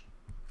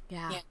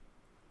 Yeah.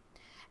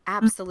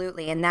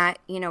 Absolutely. And that,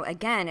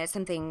 again, is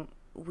something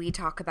we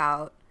talk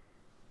about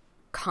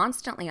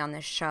constantly on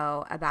this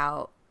show,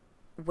 about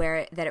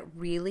that it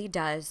really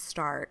does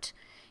start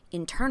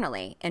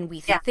internally. And we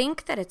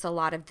think that it's a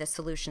lot of the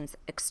solutions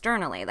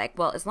externally. Like,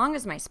 well, as long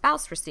as my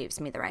spouse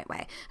receives me the right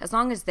way, as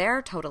long as they're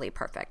totally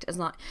perfect,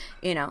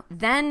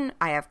 then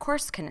I, of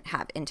course, can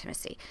have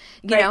intimacy,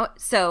 you know?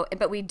 So,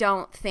 but we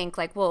don't think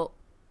like, well,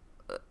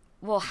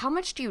 how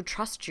much do you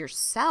trust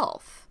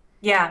yourself?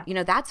 Yeah.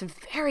 That's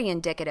very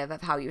indicative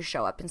of how you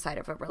show up inside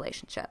of a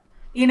relationship.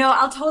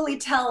 I'll totally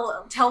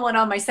tell one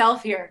on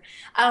myself here.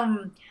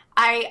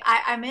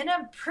 I'm in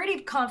a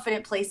pretty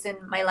confident place in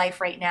my life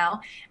right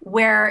now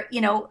where,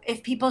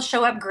 if people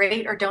show up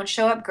great or don't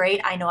show up great,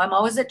 I know I'm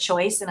always a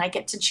choice and I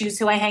get to choose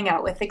who I hang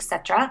out with,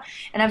 etc.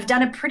 And I've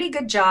done a pretty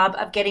good job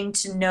of getting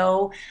to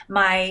know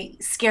my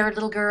scared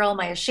little girl,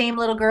 my ashamed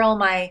little girl,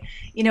 my,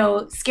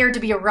 scared to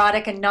be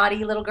erotic and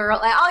naughty little girl,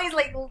 like all these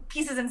like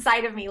pieces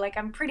inside of me. Like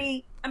I'm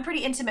pretty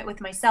intimate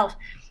with myself.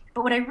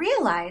 But what I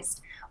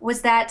realized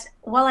was that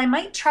while I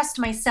might trust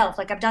myself,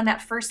 like I've done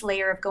that first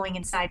layer of going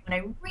inside, when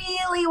I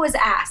really was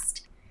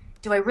asked,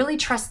 do I really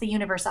trust the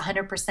universe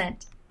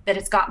 100% that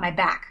it's got my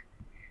back?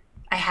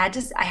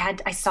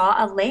 I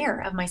saw a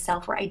layer of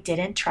myself where I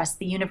didn't trust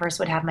the universe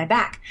would have my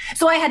back.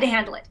 So I had to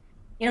handle it.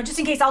 Just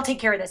in case, I'll take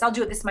care of this. I'll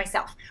do this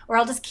myself. Or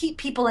I'll just keep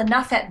people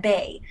enough at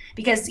bay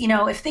because,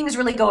 if things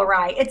really go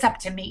awry, it's up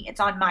to me. It's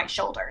on my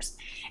shoulders.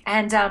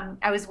 And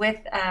I was with,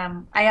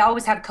 I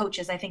always have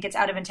coaches. I think it's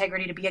out of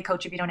integrity to be a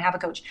coach if you don't have a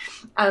coach.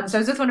 So I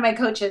was with one of my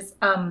coaches,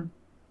 and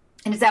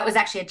that was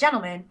actually a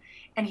gentleman.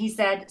 And he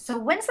said, so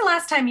when's the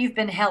last time you've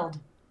been held?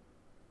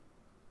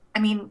 I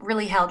mean,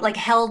 really held, like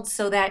held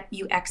so that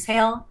you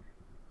exhale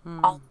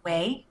all the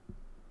way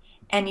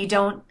and you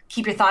don't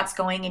keep your thoughts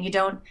going and you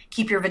don't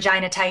keep your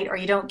vagina tight or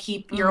you don't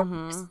keep your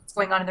what's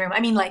going on in the room. I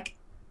mean, like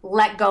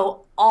let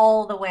go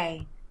all the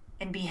way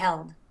and be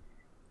held.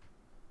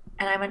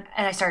 And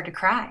I started to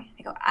cry.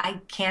 I go,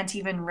 I can't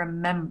even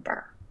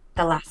remember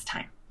the last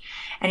time.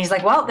 And he's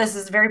like, well, this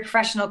is a very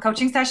professional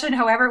coaching session.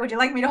 However, would you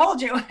like me to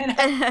hold you? And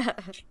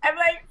I'm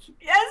like,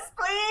 yes,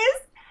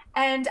 please.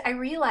 And I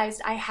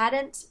realized I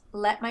hadn't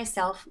let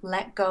myself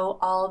let go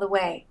all the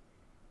way.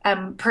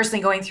 I'm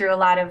personally going through a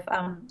lot of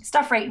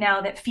stuff right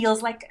now that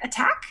feels like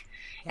attack.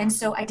 Yeah. And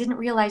so I didn't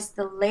realize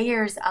the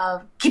layers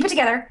of keep it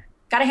together,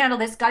 got to handle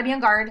this, got to be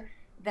on guard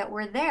that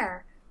were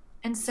there.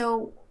 And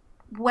so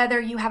whether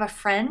you have a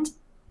friend,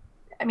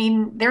 I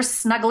mean, there's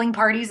snuggling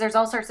parties, there's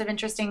all sorts of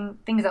interesting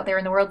things out there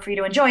in the world for you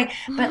to enjoy.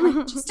 But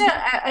like just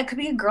it could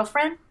be a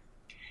girlfriend.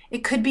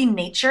 It could be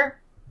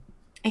nature.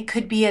 It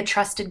could be a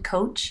trusted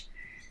coach.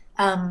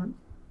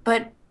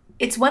 But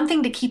it's one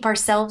thing to keep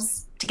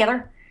ourselves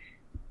together,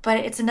 but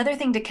it's another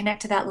thing to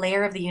connect to that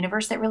layer of the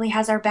universe that really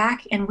has our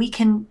back. And we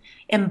can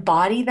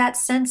embody that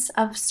sense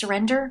of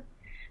surrender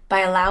by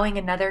allowing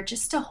another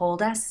just to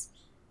hold us.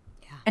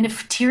 Yeah. And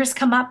if tears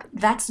come up,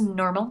 that's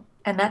normal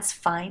and that's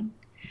fine.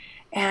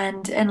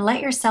 And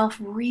let yourself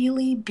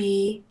really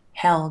be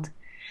held.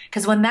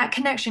 Because when that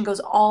connection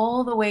goes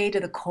all the way to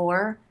the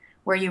core,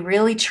 where you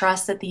really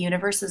trust that the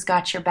universe has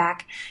got your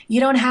back, you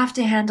don't have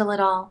to handle it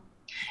all.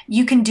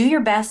 You can do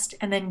your best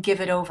and then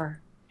give it over.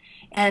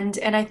 And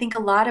I think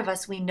a lot of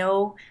us, we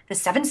know the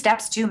 7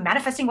 steps to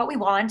manifesting what we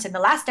want, and the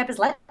last step is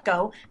let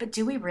go. But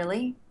do we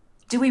really?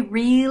 Do we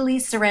really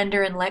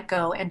surrender and let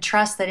go and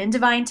trust that in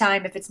divine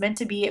time, if it's meant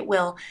to be, it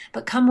will.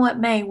 But come what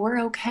may, we're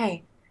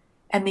okay.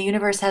 And the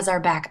universe has our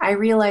back. I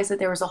realized that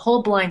there was a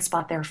whole blind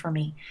spot there for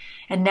me.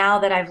 And now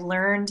that I've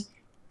learned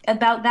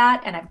about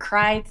that and I've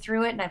cried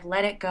through it and I've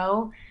let it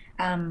go,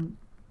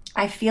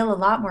 I feel a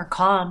lot more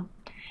calm.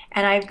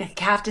 And I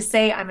have to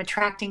say, I'm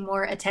attracting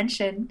more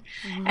attention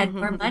and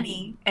more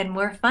money and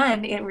more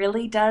fun. It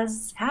really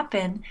does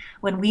happen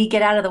when we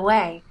get out of the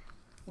way.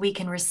 We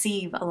can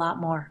receive a lot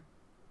more.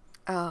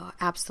 Oh,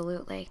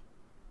 absolutely.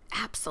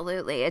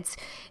 Absolutely.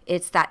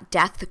 It's that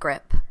death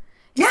grip.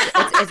 Yeah.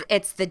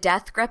 It's the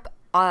death grip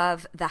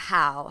of the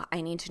how.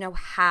 I need to know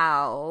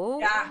how.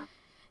 Yeah.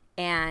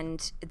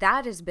 And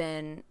that has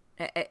been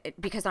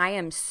because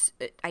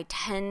I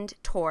tend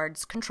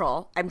towards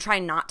control. I'm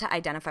trying not to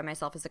identify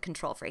myself as a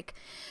control freak,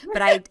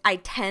 but I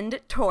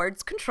tend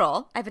towards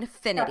control. I have an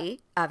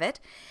affinity of it.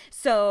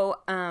 So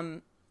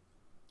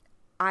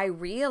I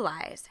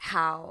realize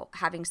how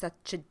having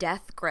such a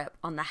death grip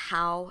on the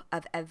how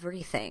of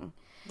everything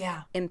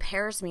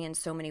impairs me in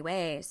so many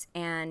ways.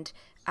 And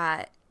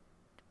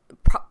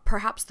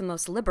perhaps the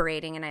most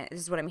liberating, and this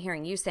is what I'm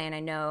hearing you say, and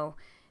I know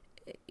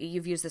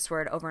you've used this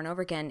word over and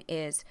over again,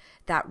 is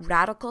that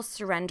radical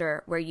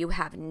surrender where you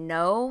have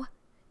no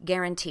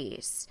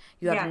guarantees,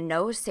 you have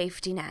no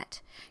safety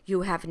net,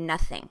 you have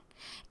nothing,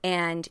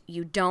 and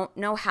you don't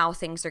know how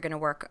things are going to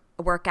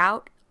work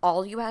out.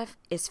 All you have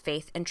is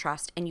faith and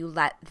trust, and you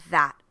let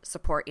that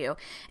support you.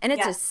 And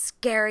it's a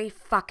scary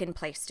fucking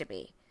place to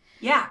be.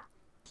 Yeah.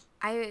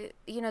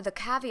 The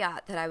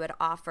caveat that I would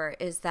offer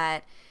is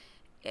that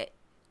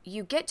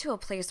you get to a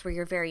place where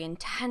you're very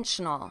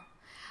intentional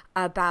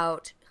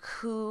about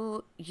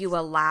who you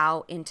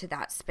allow into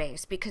that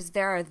space, because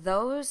there are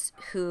those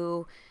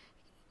who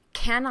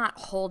cannot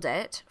hold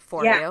it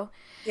for you.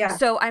 Yeah.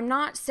 So I'm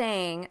not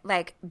saying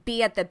like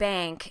be at the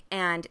bank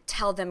and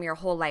tell them your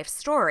whole life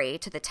story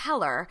to the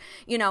teller.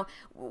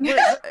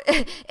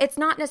 It's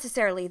not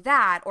necessarily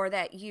that, or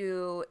that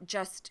you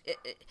just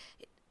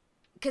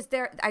because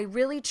I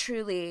really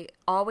truly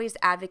always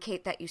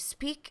advocate that you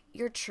speak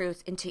your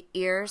truth into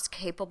ears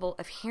capable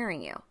of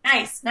hearing you.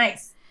 Nice.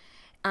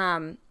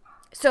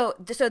 So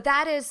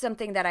that is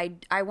something that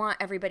I want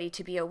everybody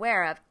to be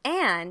aware of.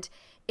 And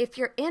if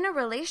you're in a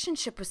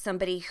relationship with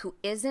somebody who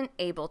isn't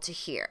able to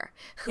hear,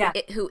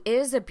 who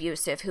is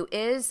abusive,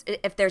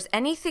 if there's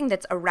anything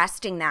that's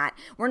arresting that,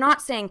 we're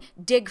not saying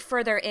dig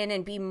further in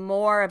and be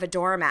more of a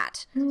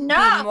doormat.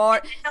 No, be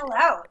more, hell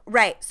out.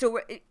 Right. So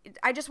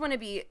I just want to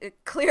be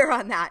clear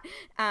on that.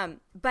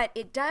 But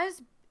it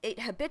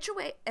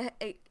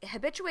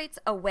habituates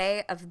a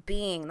way of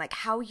being, like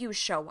how you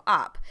show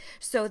up,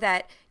 so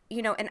that,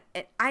 and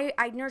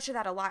I nurture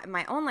that a lot in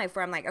my own life,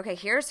 where I'm like, okay,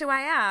 here's who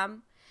I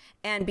am.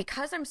 And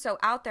because I'm so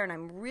out there and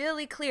I'm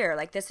really clear,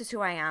 like this is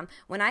who I am,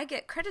 when I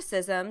get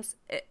criticisms,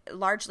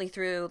 largely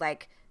through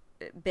like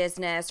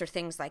business or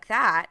things like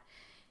that,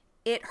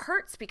 it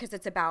hurts because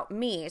it's about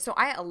me. So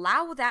I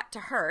allow that to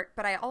hurt,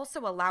 but I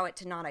also allow it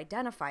to not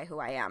identify who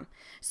I am.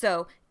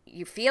 So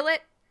you feel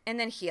it and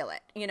then heal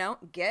it,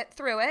 get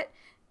through it.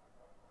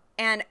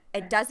 And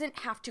it doesn't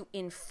have to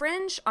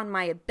infringe on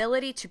my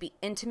ability to be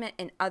intimate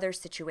in other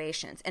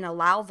situations and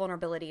allow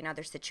vulnerability in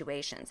other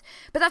situations.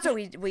 But that's what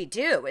we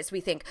do is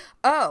we think,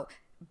 oh,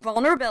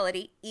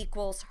 vulnerability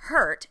equals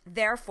hurt.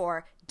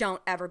 Therefore,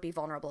 don't ever be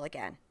vulnerable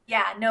again.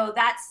 Yeah,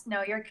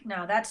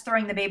 that's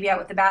throwing the baby out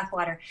with the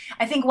bathwater.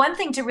 I think one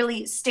thing to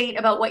really state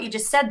about what you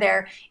just said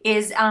there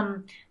is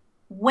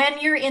when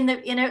you're in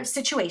a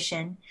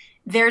situation,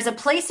 there's a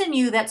place in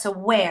you that's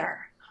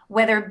aware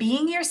whether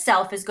being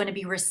yourself is going to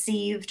be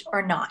received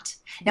or not.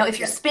 Now, if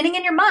you're spinning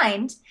in your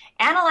mind,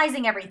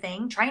 analyzing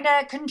everything, trying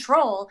to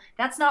control,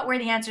 that's not where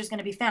the answer is going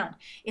to be found.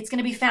 It's going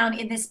to be found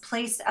in this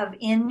place of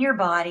in your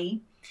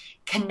body,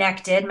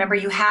 connected. Remember,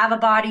 you have a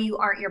body, you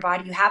aren't your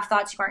body. You have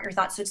thoughts, you aren't your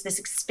thoughts. So it's this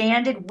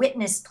expanded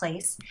witness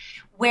place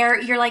where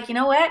you're like, you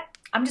know what?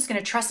 I'm just going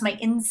to trust my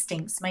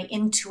instincts, my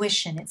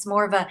intuition. It's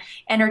more of a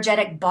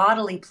energetic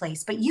bodily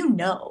place, but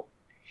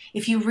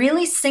if you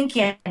really sink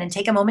in and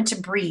take a moment to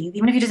breathe,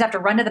 even if you just have to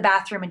run to the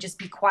bathroom and just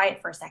be quiet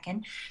for a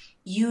second,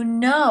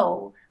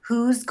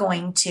 who's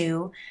going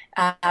to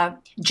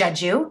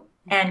judge you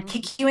and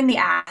kick you in the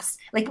ass.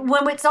 Like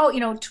when it's all,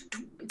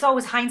 it's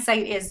always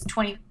hindsight is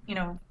 20,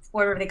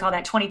 whatever they call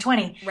that,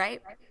 2020.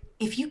 Right.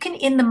 If you can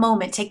in the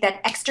moment take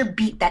that extra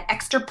beat, that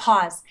extra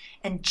pause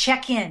and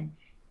check in,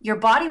 your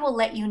body will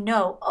let you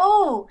know,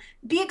 oh,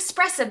 be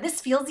expressive.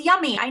 This feels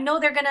yummy. I know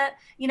they're going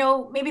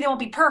to, maybe they won't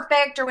be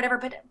perfect or whatever,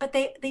 but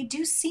they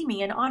do see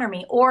me and honor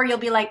me. Or you'll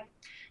be like,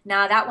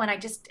 nah, that one, I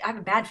have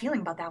a bad feeling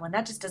about that one.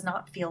 That just does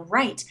not feel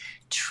right.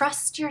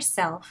 Trust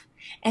yourself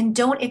and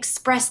don't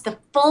express the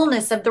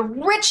fullness of the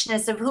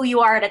richness of who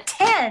you are at a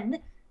 10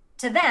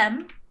 to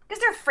them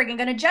because they're friggin'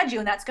 going to judge you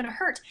and that's going to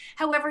hurt.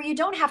 However, you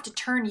don't have to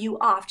turn you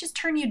off. Just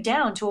turn you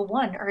down to a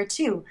 1 or a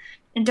 2.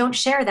 And don't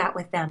share that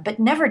with them, but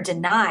never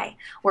deny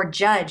or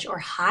judge or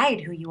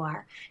hide who you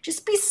are.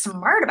 Just be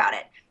smart about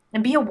it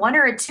and be a 1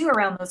 or a 2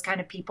 around those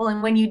kind of people.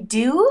 And when you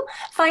do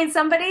find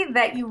somebody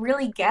that you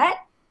really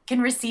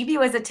can receive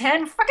you as a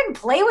 10, fucking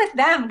play with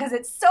them because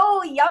it's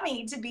so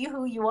yummy to be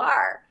who you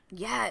are.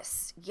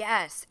 Yes,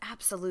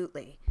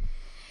 absolutely.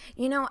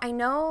 I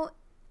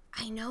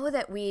know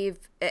that we've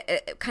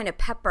kind of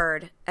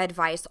peppered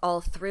advice all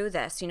through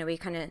this. We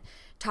kind of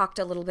talked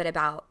a little bit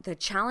about the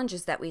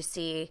challenges that we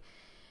see.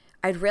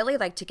 I'd really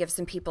like to give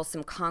some people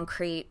some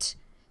concrete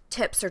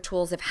tips or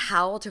tools of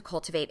how to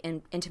cultivate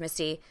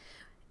intimacy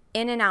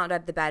in and out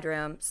of the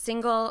bedroom,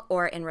 single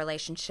or in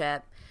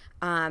relationship,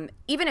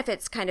 even if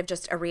it's kind of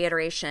just a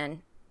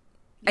reiteration.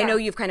 Yeah. I know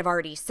you've kind of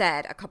already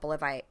said a couple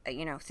of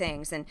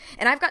things, and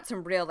I've got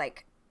some real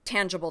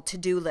tangible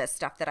to-do list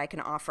stuff that I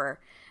can offer,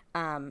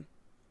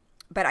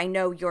 but I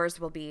know yours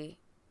will be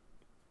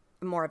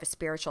more of a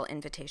spiritual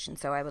invitation,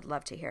 so I would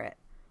love to hear it.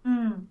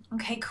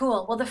 Okay,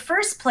 cool. Well, the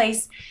first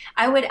place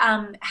I would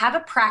have a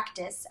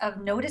practice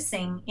of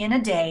noticing in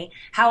a day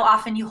how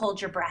often you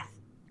hold your breath.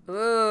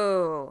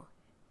 Ooh.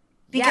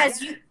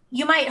 Because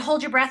you might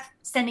hold your breath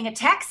sending a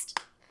text.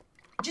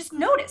 Just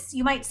notice.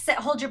 You might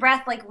hold your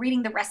breath like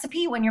reading the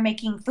recipe when you're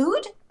making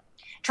food,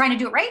 trying to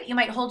do it right. You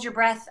might hold your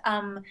breath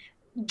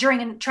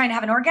during trying to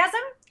have an orgasm.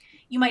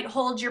 You might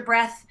hold your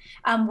breath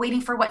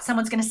waiting for what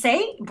someone's going to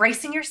say,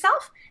 bracing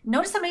yourself.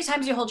 Notice how many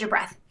times you hold your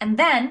breath. And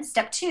then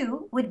step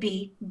 2 would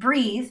be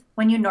breathe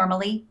when you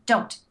normally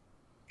don't.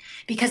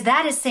 Because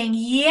that is saying,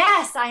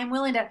 yes, I am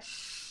willing to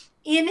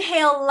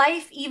inhale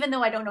life even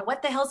though I don't know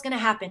what the hell's going to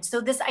happen. So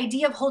this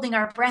idea of holding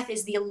our breath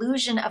is the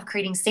illusion of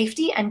creating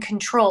safety and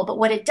control. But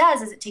what it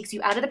does is it takes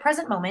you out of the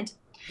present moment.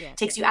 Yeah.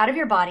 Takes you out of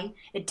your body.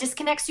 It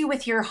disconnects you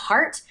with your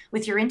heart,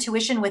 with your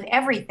intuition, with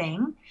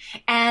everything.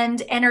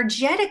 And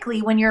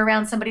energetically, when you're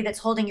around somebody that's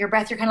holding your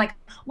breath, you're kind of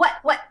like,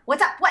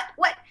 what's up, what?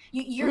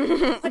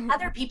 You're put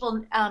other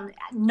people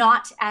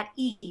not at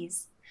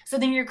ease. So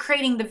then you're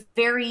creating the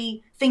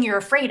very thing you're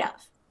afraid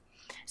of.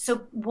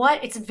 So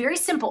it's very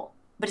simple,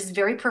 but it's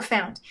very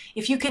profound.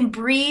 If you can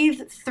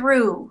breathe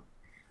through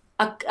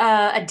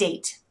a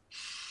date.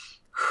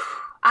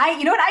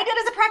 You know what I did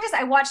as a practice?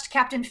 I watched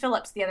Captain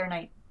Phillips the other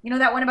night. You know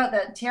that one about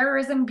the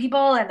terrorism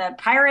people and the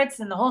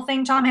pirates and the whole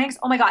thing, Tom Hanks?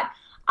 Oh my God.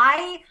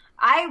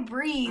 I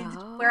breathed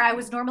where I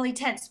was normally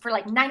tense for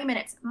like 90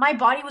 minutes. My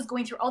body was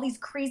going through all these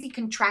crazy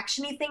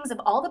contraction-y things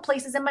of all the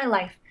places in my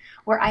life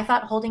where I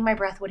thought holding my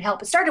breath would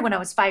help. It started when I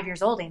was 5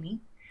 years old, Amy.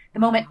 The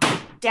moment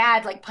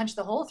Dad punched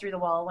the hole through the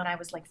wall when I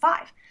was 5.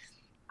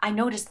 I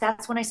noticed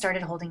that's when I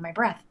started holding my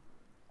breath.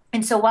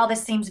 And so while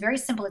this seems very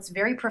simple, it's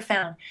very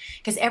profound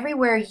because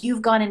everywhere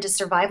you've gone into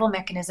survival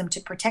mechanism to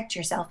protect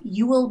yourself,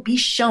 you will be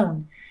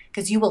shown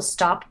because you will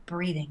stop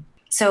breathing.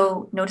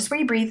 So notice where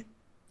you breathe.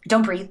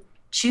 Don't breathe.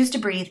 Choose to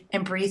breathe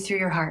and breathe through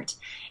your heart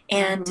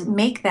and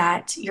make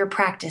that your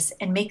practice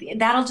and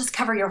that'll just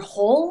cover your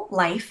whole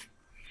life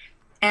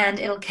and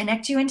it'll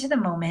connect you into the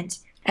moment.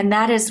 And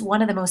that is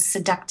one of the most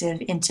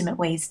seductive, intimate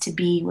ways to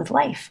be with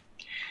life.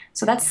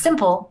 So that's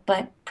simple,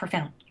 but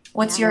profound.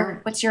 What's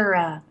your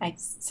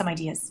some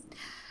ideas?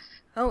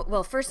 Oh,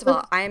 well, first of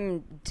all,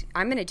 I'm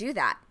going to do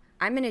that.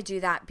 I'm going to do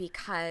that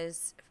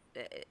because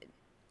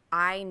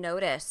I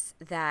notice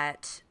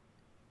that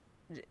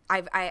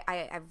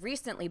I've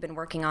recently been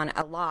working on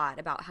a lot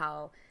about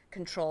how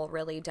control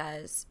really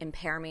does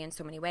impair me in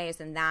so many ways,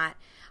 and that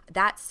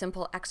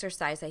simple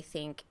exercise, I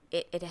think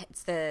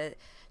it's the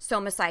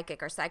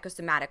somopsychic or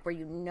psychosomatic, where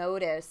you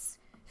notice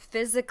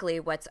physically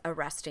what's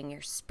arresting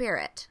your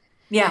spirit.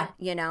 Yeah.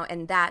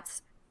 And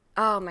that's,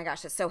 oh my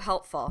gosh, it's so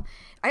helpful.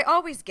 I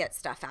always get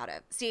stuff out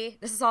of. See,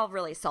 this is all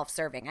really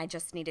self-serving. I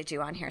just needed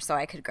you on here so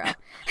I could grow.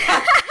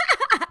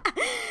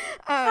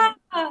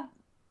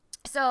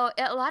 So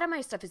a lot of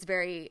my stuff is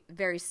very,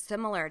 very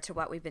similar to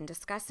what we've been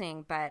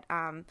discussing. But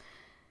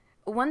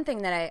one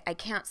thing that I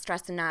can't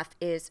stress enough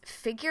is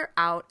figure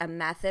out a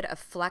method of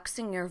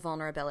flexing your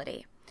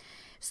vulnerability.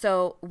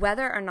 So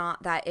whether or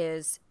not that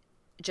is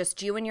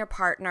just you and your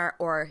partner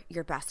or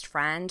your best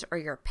friend or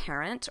your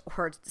parent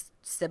or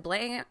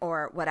sibling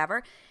or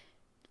whatever,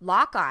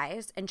 lock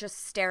eyes and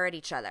just stare at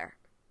each other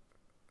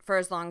for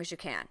as long as you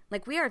can.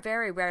 Like, we are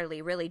very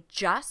rarely really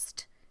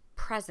just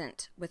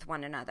present with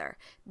one another.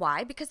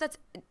 Why? Because that's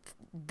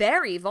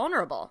very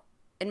vulnerable.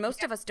 And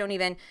most of us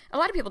a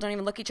lot of people don't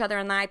even look each other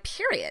in the eye,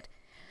 period.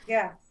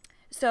 Yeah.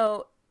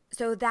 So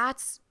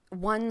that's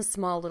one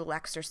small little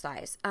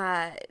exercise.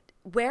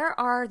 Where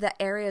are the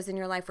areas in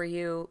your life where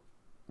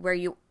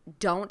you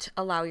don't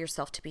allow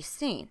yourself to be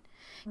seen?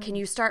 Can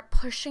you start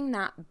pushing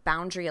that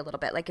boundary a little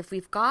bit? Like, if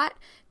we've got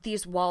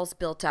these walls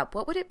built up,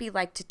 what would it be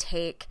like to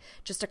take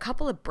just a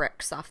couple of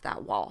bricks off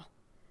that wall?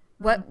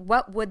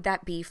 What would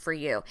that be for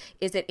you?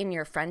 Is it in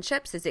your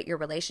friendships? Is it your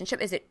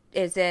relationship?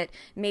 Is it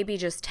maybe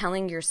just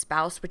telling your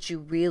spouse what you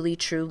really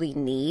truly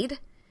need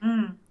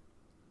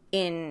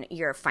in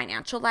your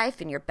financial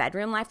life, in your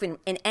bedroom life, in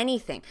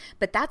anything?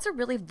 But that's a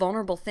really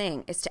vulnerable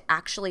thing, is to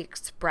actually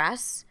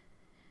express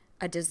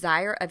a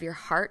desire of your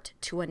heart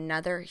to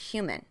another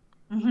human.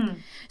 Mm-hmm.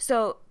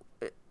 So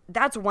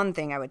that's one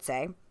thing I would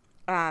say.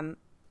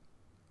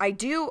 I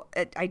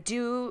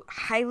do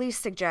highly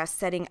suggest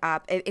setting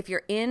up, if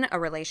you're in a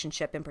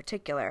relationship in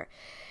particular,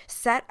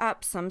 set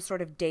up some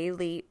sort of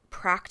daily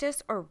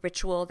practice or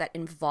ritual that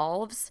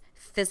involves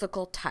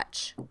physical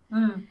touch.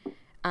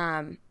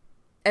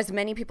 As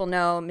many people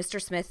know,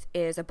 Mr. Smith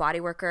is a body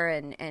worker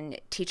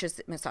and teaches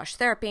massage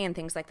therapy and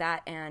things like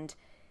that. And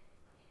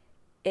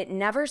it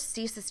never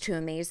ceases to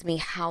amaze me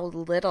how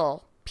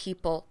little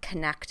people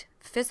connect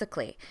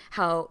physically,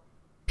 how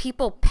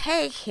people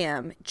pay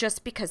him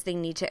just because they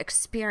need to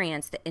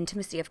experience the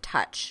intimacy of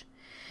touch.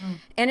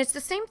 And it's the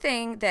same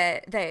thing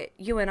that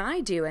you and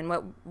I do,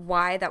 and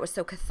why that was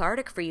so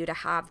cathartic for you to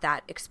have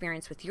that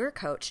experience with your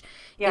coach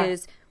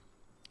is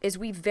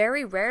we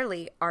very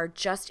rarely are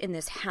just in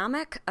this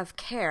hammock of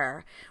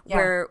care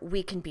where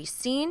we can be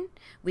seen,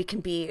 we can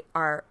be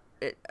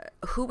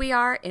who we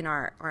are in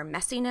our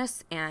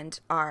messiness and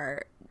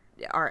our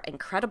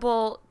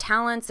incredible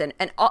talents and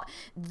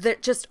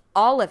just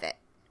all of it.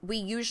 We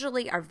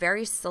usually are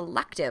very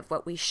selective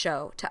what we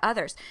show to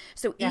others.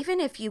 So even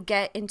if you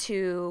get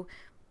into,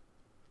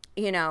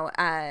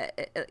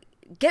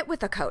 get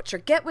with a coach or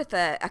get with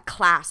a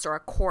class or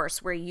a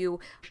course where you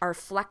are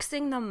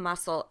flexing the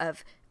muscle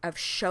of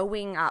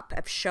showing up,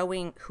 of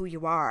showing who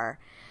you are.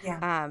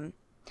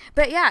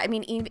 But yeah, I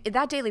mean,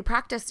 that daily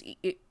practice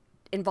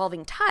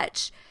involving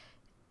touch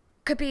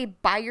could be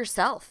by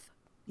yourself.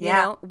 You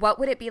know, what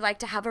would it be like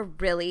to have a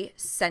really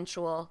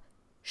sensual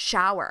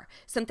shower?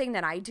 Something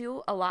that I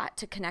do a lot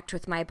to connect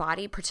with my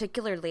body,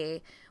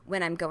 particularly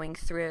when I'm going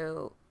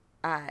through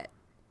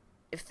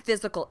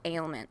physical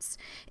ailments,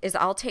 is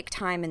I'll take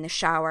time in the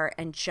shower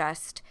and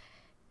just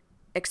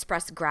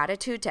express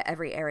gratitude to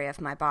every area of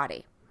my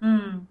body.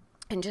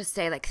 And just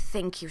say, like,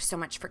 thank you so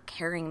much for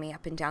carrying me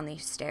up and down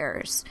these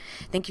stairs.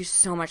 Thank you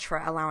so much for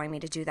allowing me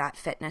to do that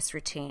fitness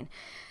routine.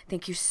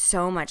 Thank you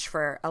so much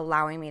for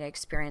allowing me to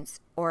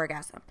experience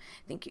orgasm.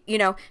 Thank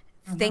you.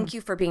 Thank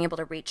you for being able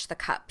to reach the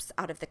cups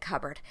out of the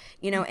cupboard,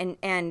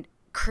 and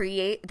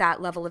create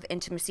that level of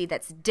intimacy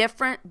that's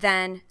different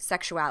than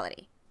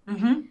sexuality.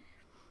 But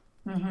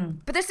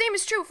the same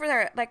is true for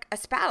a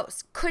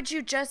spouse. Could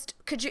you,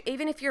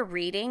 even if you're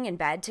reading in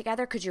bed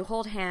together, could you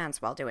hold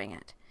hands while doing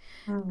it?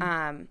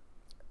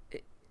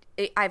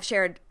 I've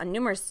shared on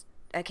numerous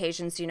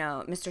occasions,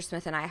 Mr.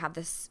 Smith and I have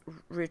this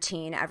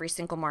routine every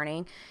single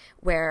morning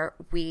where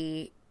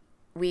we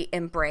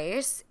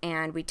embrace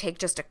and we take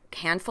just a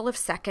handful of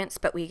seconds,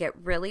 but we get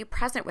really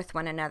present with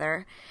one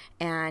another.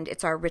 And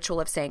it's our ritual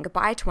of saying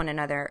goodbye to one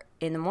another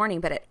in the morning,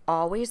 but it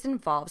always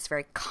involves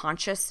very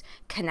conscious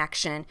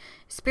connection,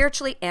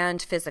 spiritually and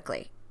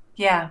physically.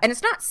 Yeah. And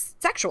it's not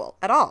sexual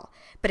at all,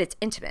 but it's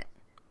intimate.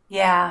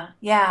 Yeah.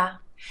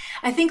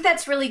 I think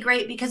that's really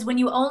great because when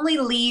you only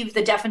leave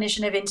the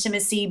definition of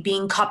intimacy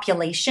being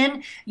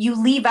copulation, you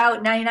leave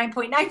out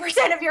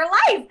 99.9% of your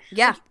life.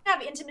 Yeah. Like, you can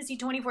have intimacy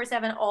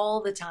 24/7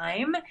 all the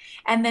time.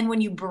 And then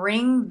when you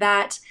bring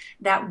that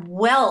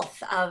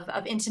wealth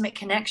of intimate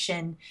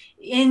connection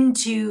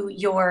into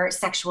your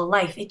sexual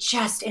life, it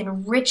just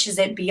enriches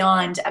it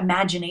beyond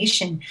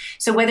imagination.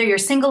 So whether you're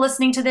single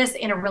listening to this,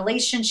 in a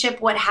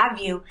relationship, what have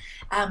you,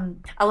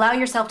 allow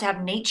yourself to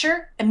have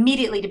nature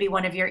immediately to be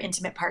one of your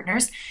intimate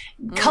partners.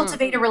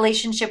 Cultivate a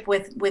relationship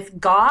with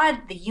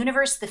God, the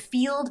universe, the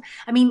field.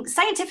 I mean,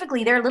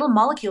 scientifically, there are little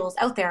molecules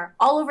out there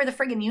all over the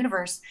friggin'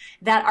 universe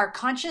that are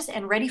conscious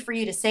and ready for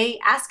you to say,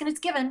 ask and it's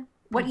given,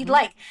 what you'd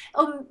like.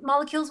 Oh,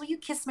 molecules, will you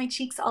kiss my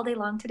cheeks all day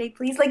long today,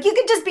 please? Like, you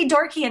could just be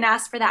dorky and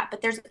ask for that,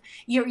 but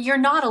you're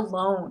not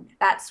alone.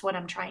 That's what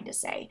I'm trying to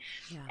say.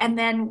 Yeah. And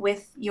then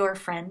with your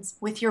friends,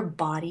 with your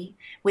body,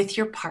 with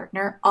your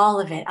partner, all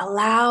of it,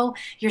 allow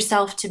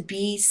yourself to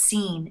be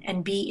seen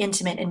and be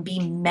intimate and be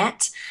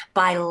met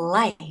by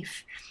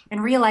life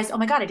and realize, oh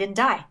my God, I didn't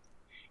die.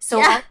 So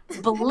all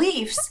these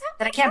beliefs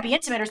that I can't be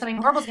intimate or something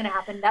horrible is going to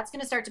happen, that's going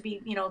to start to be,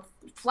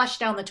 flushed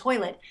down the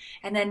toilet.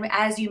 And then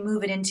as you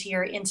move it into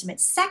your intimate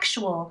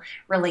sexual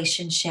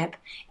relationship,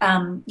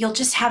 you'll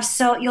just have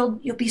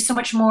you'll be so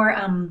much more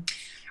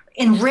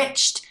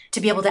enriched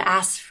to be able to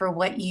ask for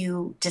what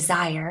you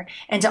desire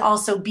and to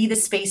also be the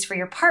space for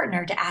your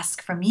partner to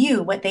ask from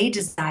you what they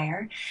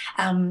desire,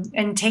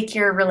 and take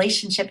your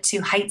relationship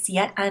to heights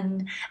yet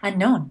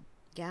unknown.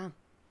 Yeah.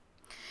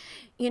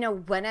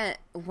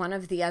 One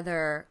of the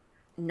other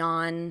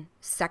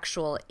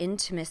non-sexual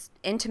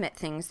intimate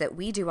things that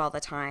we do all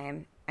the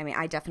time, I mean,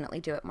 I definitely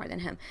do it more than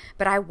him,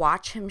 but I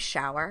watch him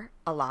shower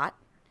a lot.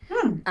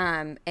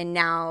 And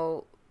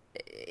now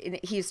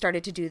he's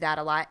started to do that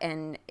a lot,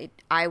 and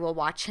I will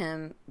watch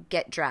him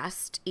get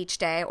dressed each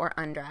day or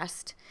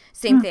undressed.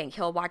 Same thing.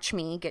 He'll watch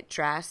me get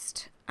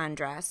dressed,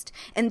 undressed.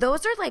 And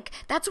those are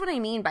that's what I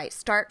mean by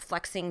start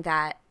flexing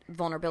that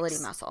vulnerability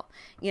muscle.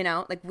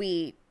 Like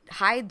we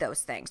hide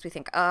those things. We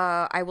think,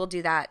 I will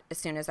do that as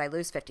soon as I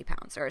lose 50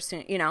 pounds or as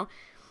soon,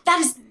 That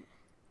is,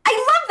 I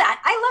love that.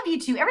 I love you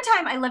too. Every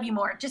time I love you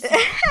more. Just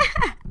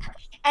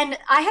And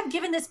I have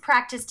given this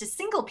practice to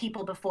single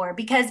people before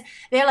because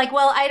they're like,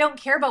 well, I don't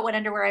care about what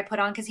underwear I put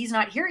on because he's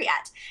not here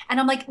yet. And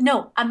I'm like,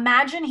 no,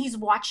 imagine he's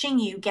watching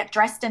you get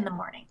dressed in the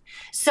morning.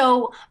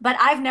 So, but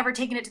I've never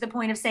taken it to the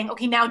point of saying,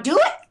 okay, now do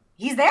it.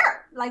 He's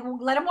there. Like,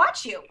 let him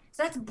watch you.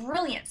 So that's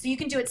brilliant. So you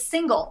can do it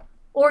single,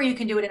 or you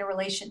can do it in a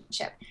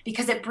relationship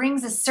because it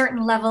brings a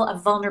certain level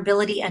of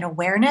vulnerability and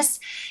awareness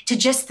to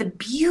just the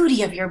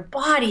beauty of your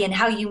body and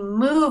how you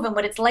move and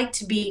what it's like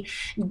to be,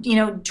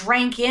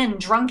 drunk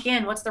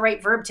in, what's the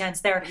right verb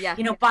tense there? Yeah.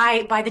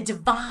 By the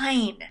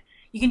divine.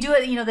 You can do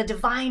it, the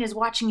divine is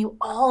watching you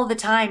all the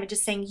time and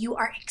just saying you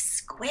are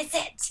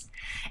exquisite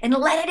and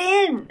let it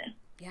in.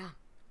 Yeah.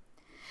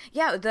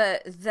 Yeah,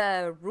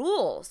 the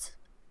rules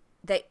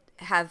that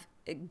have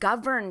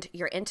governed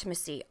your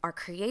intimacy are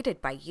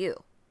created by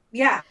you.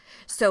 Yeah.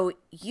 So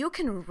you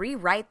can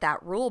rewrite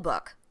that rule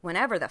book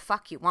whenever the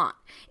fuck you want.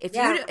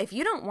 If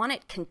you don't want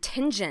it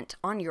contingent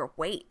on your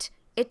weight,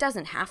 it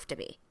doesn't have to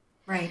be.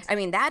 Right. I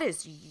mean, that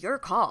is your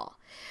call.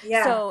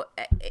 Yeah. So,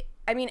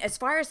 I mean, as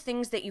far as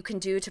things that you can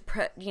do to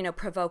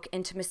provoke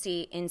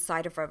intimacy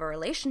inside of a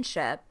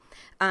relationship,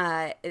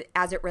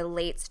 as it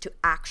relates to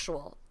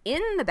actual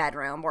in the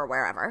bedroom or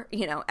wherever,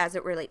 as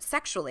it relates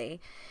sexually.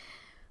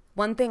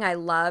 One thing I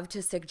love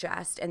to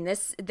suggest, and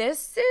this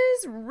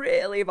is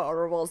really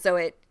vulnerable,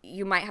 so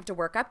you might have to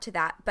work up to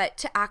that, but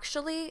to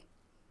actually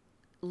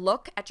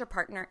look at your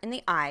partner in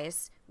the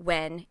eyes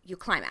when you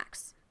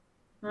climax.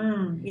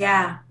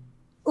 Yeah.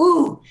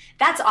 Ooh,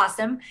 that's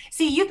awesome.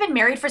 See, you've been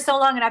married for so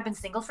long and I've been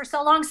single for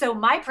so long. So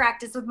my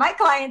practice with my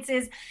clients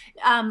is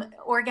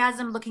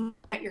orgasm looking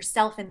at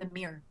yourself in the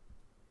mirror.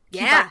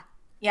 Yeah.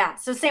 Yeah.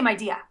 So same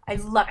idea. I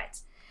love it.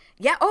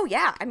 Yeah. Oh,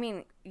 yeah. I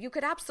mean, you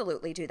could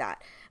absolutely do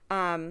that.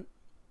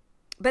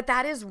 But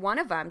that is one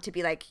of them, to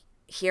be like,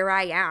 here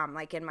I am,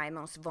 like in my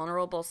most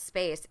vulnerable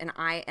space, and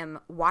I am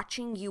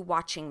watching you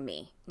watching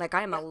me. Like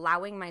I am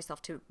allowing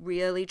myself to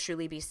really,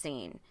 truly be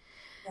seen.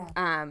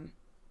 Yeah.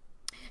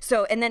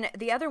 So, and then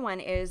the other one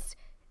is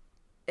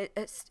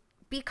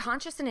be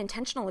conscious and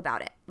intentional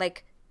about it.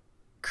 Like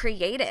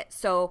create it.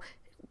 So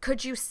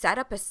could you set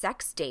up a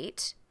sex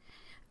date?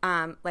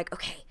 Like,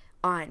 okay,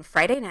 on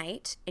Friday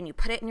night, and you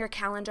put it in your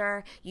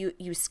calendar,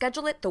 you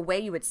schedule it the way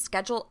you would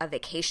schedule a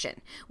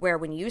vacation, where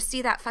when you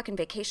see that fucking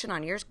vacation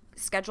on your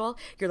schedule,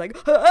 you're like,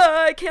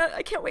 I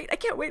can't wait.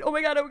 Oh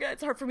my God,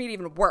 it's hard for me to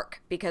even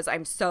work because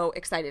I'm so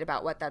excited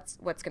about what's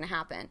going to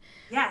happen.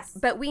 Yes.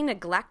 But we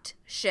neglect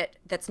shit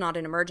that's not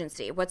an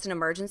emergency. What's an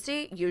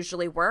emergency?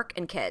 Usually work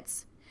and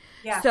kids.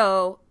 Yeah.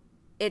 So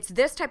it's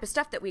this type of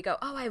stuff that we go,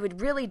 oh, I would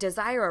really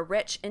desire a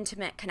rich,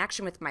 intimate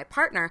connection with my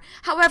partner.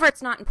 However,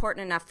 it's not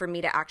important enough for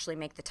me to actually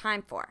make the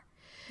time for.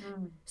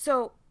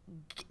 So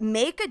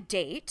make a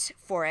date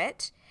for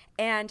it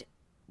and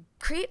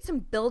create some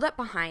build up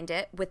behind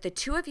it with the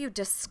two of you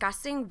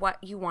discussing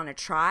what you want to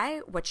try,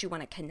 what you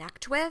want to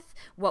connect with,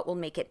 what will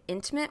make it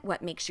intimate,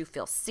 what makes you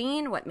feel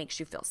seen, what makes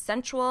you feel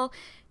sensual.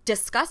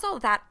 Discuss all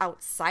that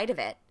outside of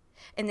it,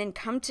 and then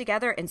come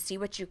together and see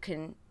what you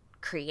can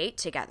create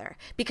together,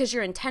 because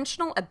you're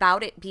intentional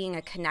about it being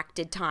a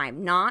connected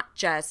time, not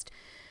just,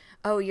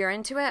 oh, you're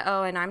into it,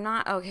 oh, and I'm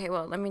not, okay,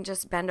 well, let me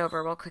just bend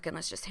over real quick and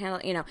let's just handle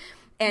it,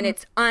 and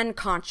it's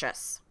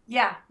unconscious.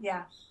 Yeah.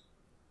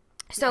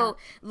 So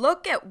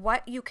look at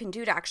what you can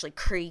do to actually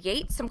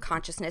create some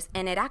consciousness,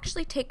 and it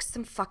actually takes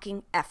some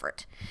fucking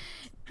effort.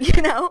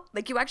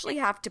 Like you actually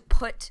have to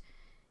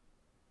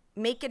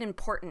make it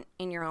important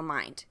in your own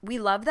mind. We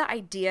love the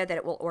idea that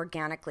it will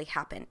organically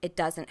happen. It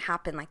doesn't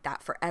happen like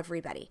that for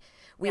everybody.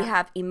 We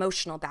have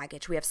emotional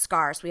baggage. We have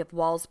scars. We have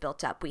walls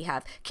built up. We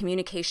have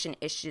communication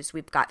issues.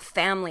 We've got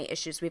family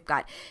issues. We've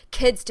got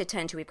kids to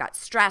tend to. We've got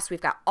stress.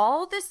 We've got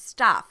all this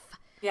stuff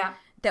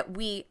that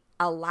we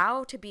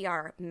allow to be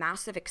our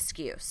massive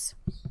excuse.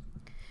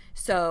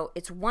 So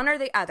it's one or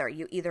the other.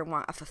 You either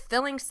want a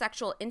fulfilling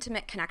sexual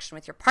intimate connection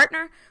with your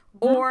partner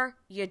or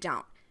you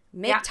don't.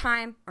 Make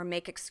time or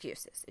make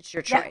excuses. It's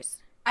your choice.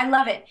 I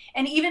love it.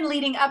 And even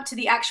leading up to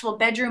the actual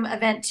bedroom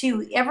event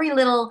too, every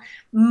little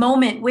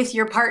moment with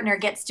your partner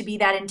gets to be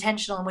that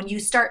intentional. And when you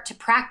start to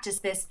practice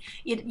this,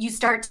 you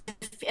start to,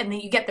 and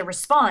then you get the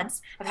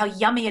response of how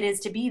yummy it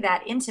is to be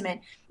that intimate.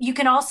 You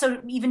can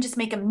also even just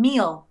make a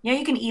meal.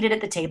 You can eat it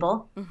at the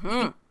table.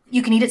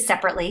 You can eat it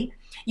separately.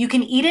 You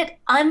can eat it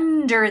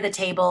under the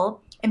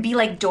table and be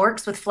like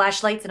dorks with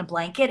flashlights and a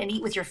blanket and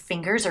eat with your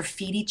fingers or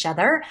feed each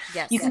other.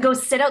 You can go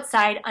sit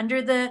outside under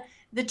the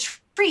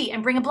tree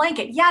and bring a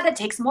blanket. Yeah, that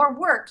takes more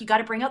work. You got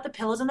to bring out the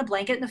pillows and the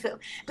blanket and the food.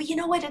 But you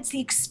know what? It's the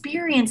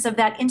experience of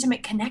that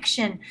intimate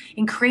connection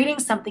in creating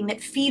something that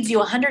feeds you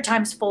 100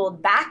 times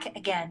fold back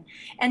again.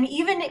 And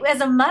even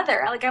as a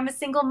mother, like I'm a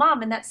single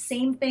mom, and that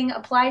same thing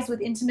applies with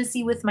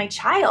intimacy with my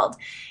child.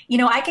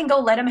 I can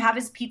go let him have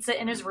his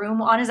pizza in his room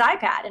on his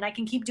iPad, and I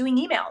can keep doing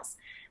emails,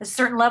 a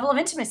certain level of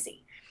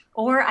intimacy.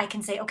 Or I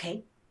can say,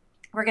 okay,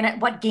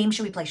 what game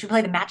should we play? Should we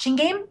play the matching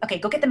game? Okay,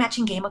 go get the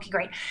matching game. Okay,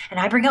 great. And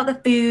I bring out the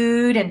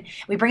food, and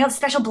we bring out the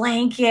special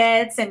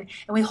blankets, and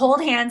we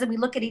hold hands, and we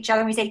look at each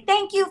other, and we say,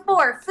 thank you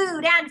for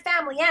food and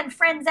family and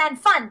friends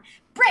and fun.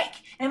 Break.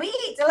 And we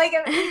eat. So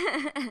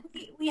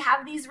we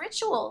have these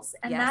rituals.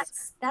 And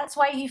that's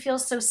why he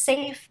feels so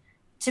safe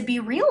to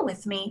be real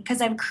with me, because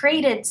I've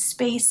created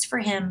space for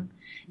him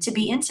to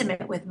be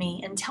intimate with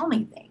me and tell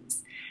me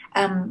things.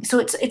 So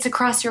it's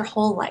across your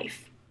whole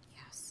life.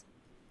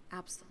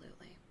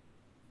 Absolutely.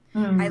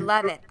 I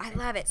love it.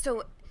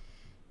 So,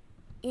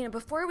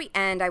 before we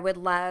end, I would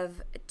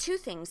love two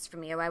things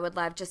from you. I would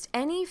love just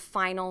any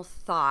final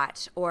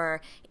thought or,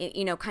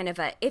 kind of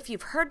if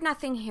you've heard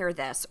nothing, hear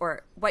this,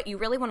 or what you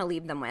really want to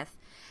leave them with.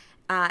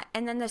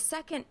 And then the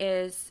second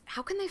is,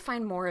 how can they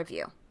find more of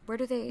you? Where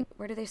do they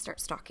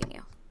start stalking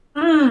you?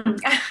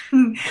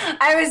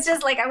 I was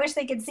just like, I wish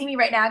they could see me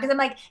right now, because I'm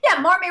like,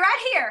 mark me right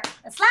here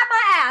and slap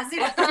my ass.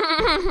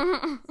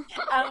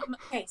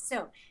 Okay,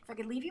 so if I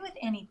could leave you with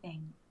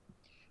anything,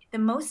 the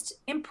most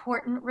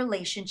important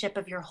relationship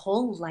of your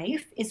whole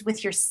life is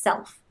with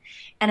yourself.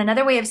 And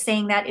another way of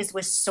saying that is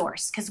with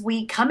source, because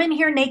we come in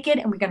here naked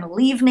and we're going to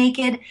leave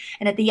naked.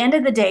 And at the end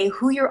of the day,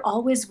 who you're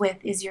always with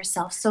is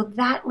yourself. So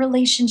that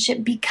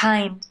relationship, be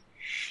kind,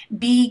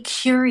 be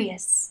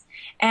curious,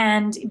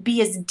 and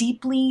be as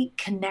deeply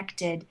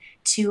connected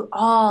to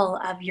all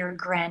of your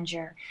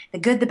grandeur, the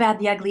good, the bad,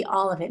 the ugly,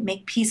 all of it.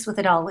 Make peace with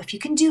it all. If you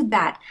can do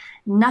that,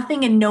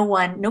 nothing and no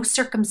one, no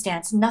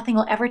circumstance, nothing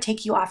will ever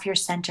take you off your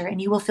center,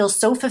 and you will feel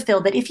so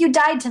fulfilled that if you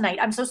died tonight,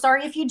 I'm so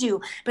sorry if you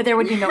do, but there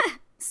would be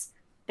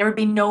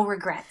no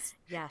regrets.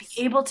 Yes.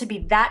 Be able to be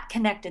that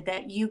connected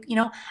that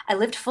I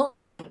lived fully.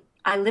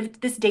 I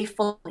lived this day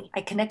fully.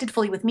 I connected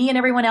fully with me and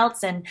everyone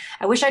else. And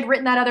I wish I'd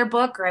written that other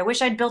book, or I wish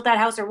I'd built that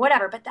house, or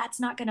whatever, but that's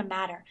not going to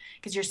matter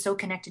because you're so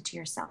connected to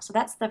yourself. So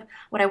that's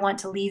what I want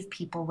to leave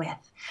people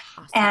with.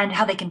 Awesome. And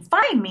how they can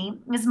find me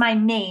is my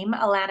name,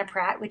 Allana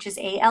Pratt, which is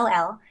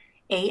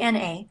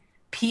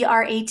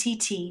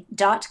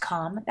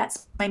ALLANAPRATT.com.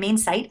 That's my main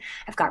site.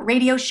 I've got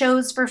radio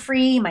shows for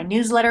free, my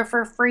newsletter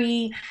for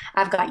free.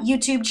 I've got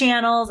YouTube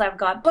channels. I've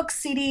got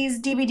books, CDs,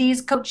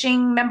 DVDs,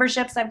 coaching,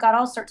 memberships. I've got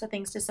all sorts of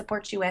things to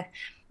support you with.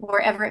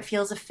 Wherever it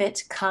feels a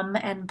fit, come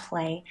and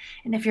play.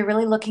 And if you're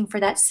really looking for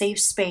that safe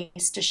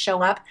space to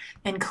show up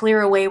and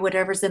clear away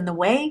whatever's in the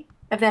way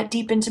of that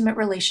deep, intimate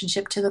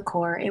relationship to the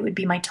core, it would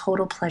be my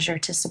total pleasure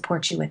to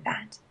support you with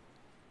that.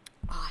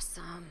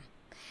 Awesome.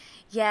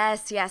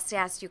 Yes. You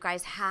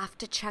guys have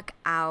to check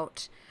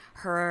out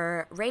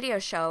her radio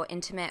show,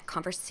 Intimate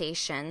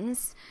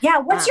Conversations. Yeah.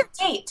 What's your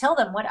date? Tell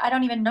them. I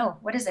don't even know.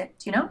 What is it?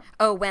 Do you know?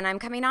 Oh, when I'm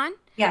coming on?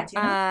 Yeah. Do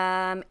you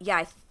know?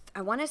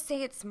 I want to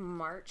say it's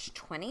March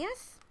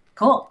 20th.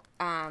 Cool.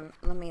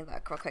 Let me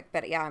look real quick.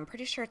 But yeah, I'm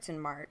pretty sure it's in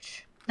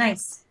March.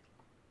 Nice.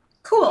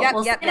 Cool.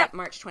 Yep.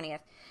 March 20th.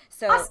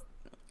 So,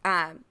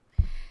 awesome.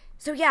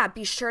 So yeah,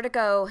 be sure to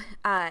go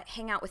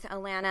hang out with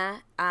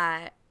Allana.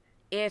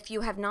 If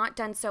you have not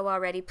done so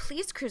already,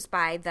 please cruise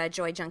by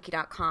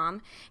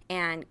thejoyjunkie.com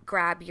and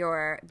grab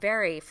your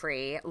very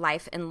free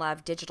Life and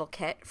Love digital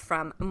kit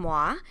from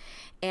moi.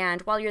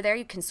 And while you're there,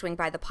 you can swing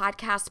by the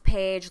podcast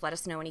page. Let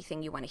us know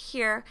anything you want to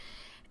hear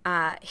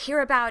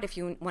about. If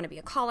you want to be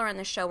a caller on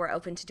the show, we're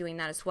open to doing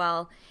that as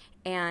well.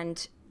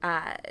 And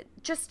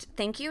just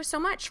thank you so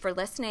much for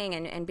listening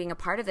and being a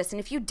part of this. And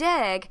if you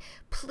dig,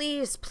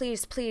 please,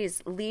 please,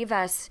 please leave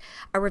us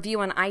a review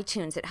on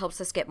iTunes. It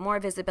helps us get more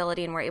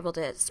visibility, and we're able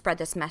to spread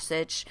this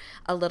message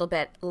a little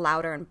bit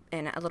louder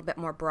and a little bit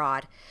more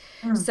broad.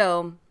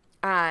 So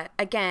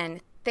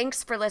again,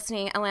 thanks for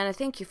listening. Allana,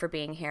 thank you for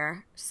being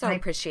here. So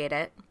appreciate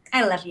it.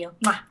 I love you.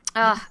 Mwah.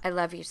 I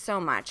love you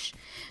so much.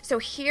 So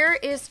here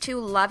is to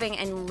loving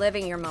and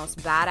living your most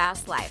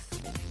badass life.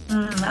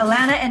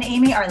 Allana and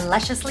Amy are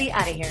lusciously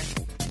out of here.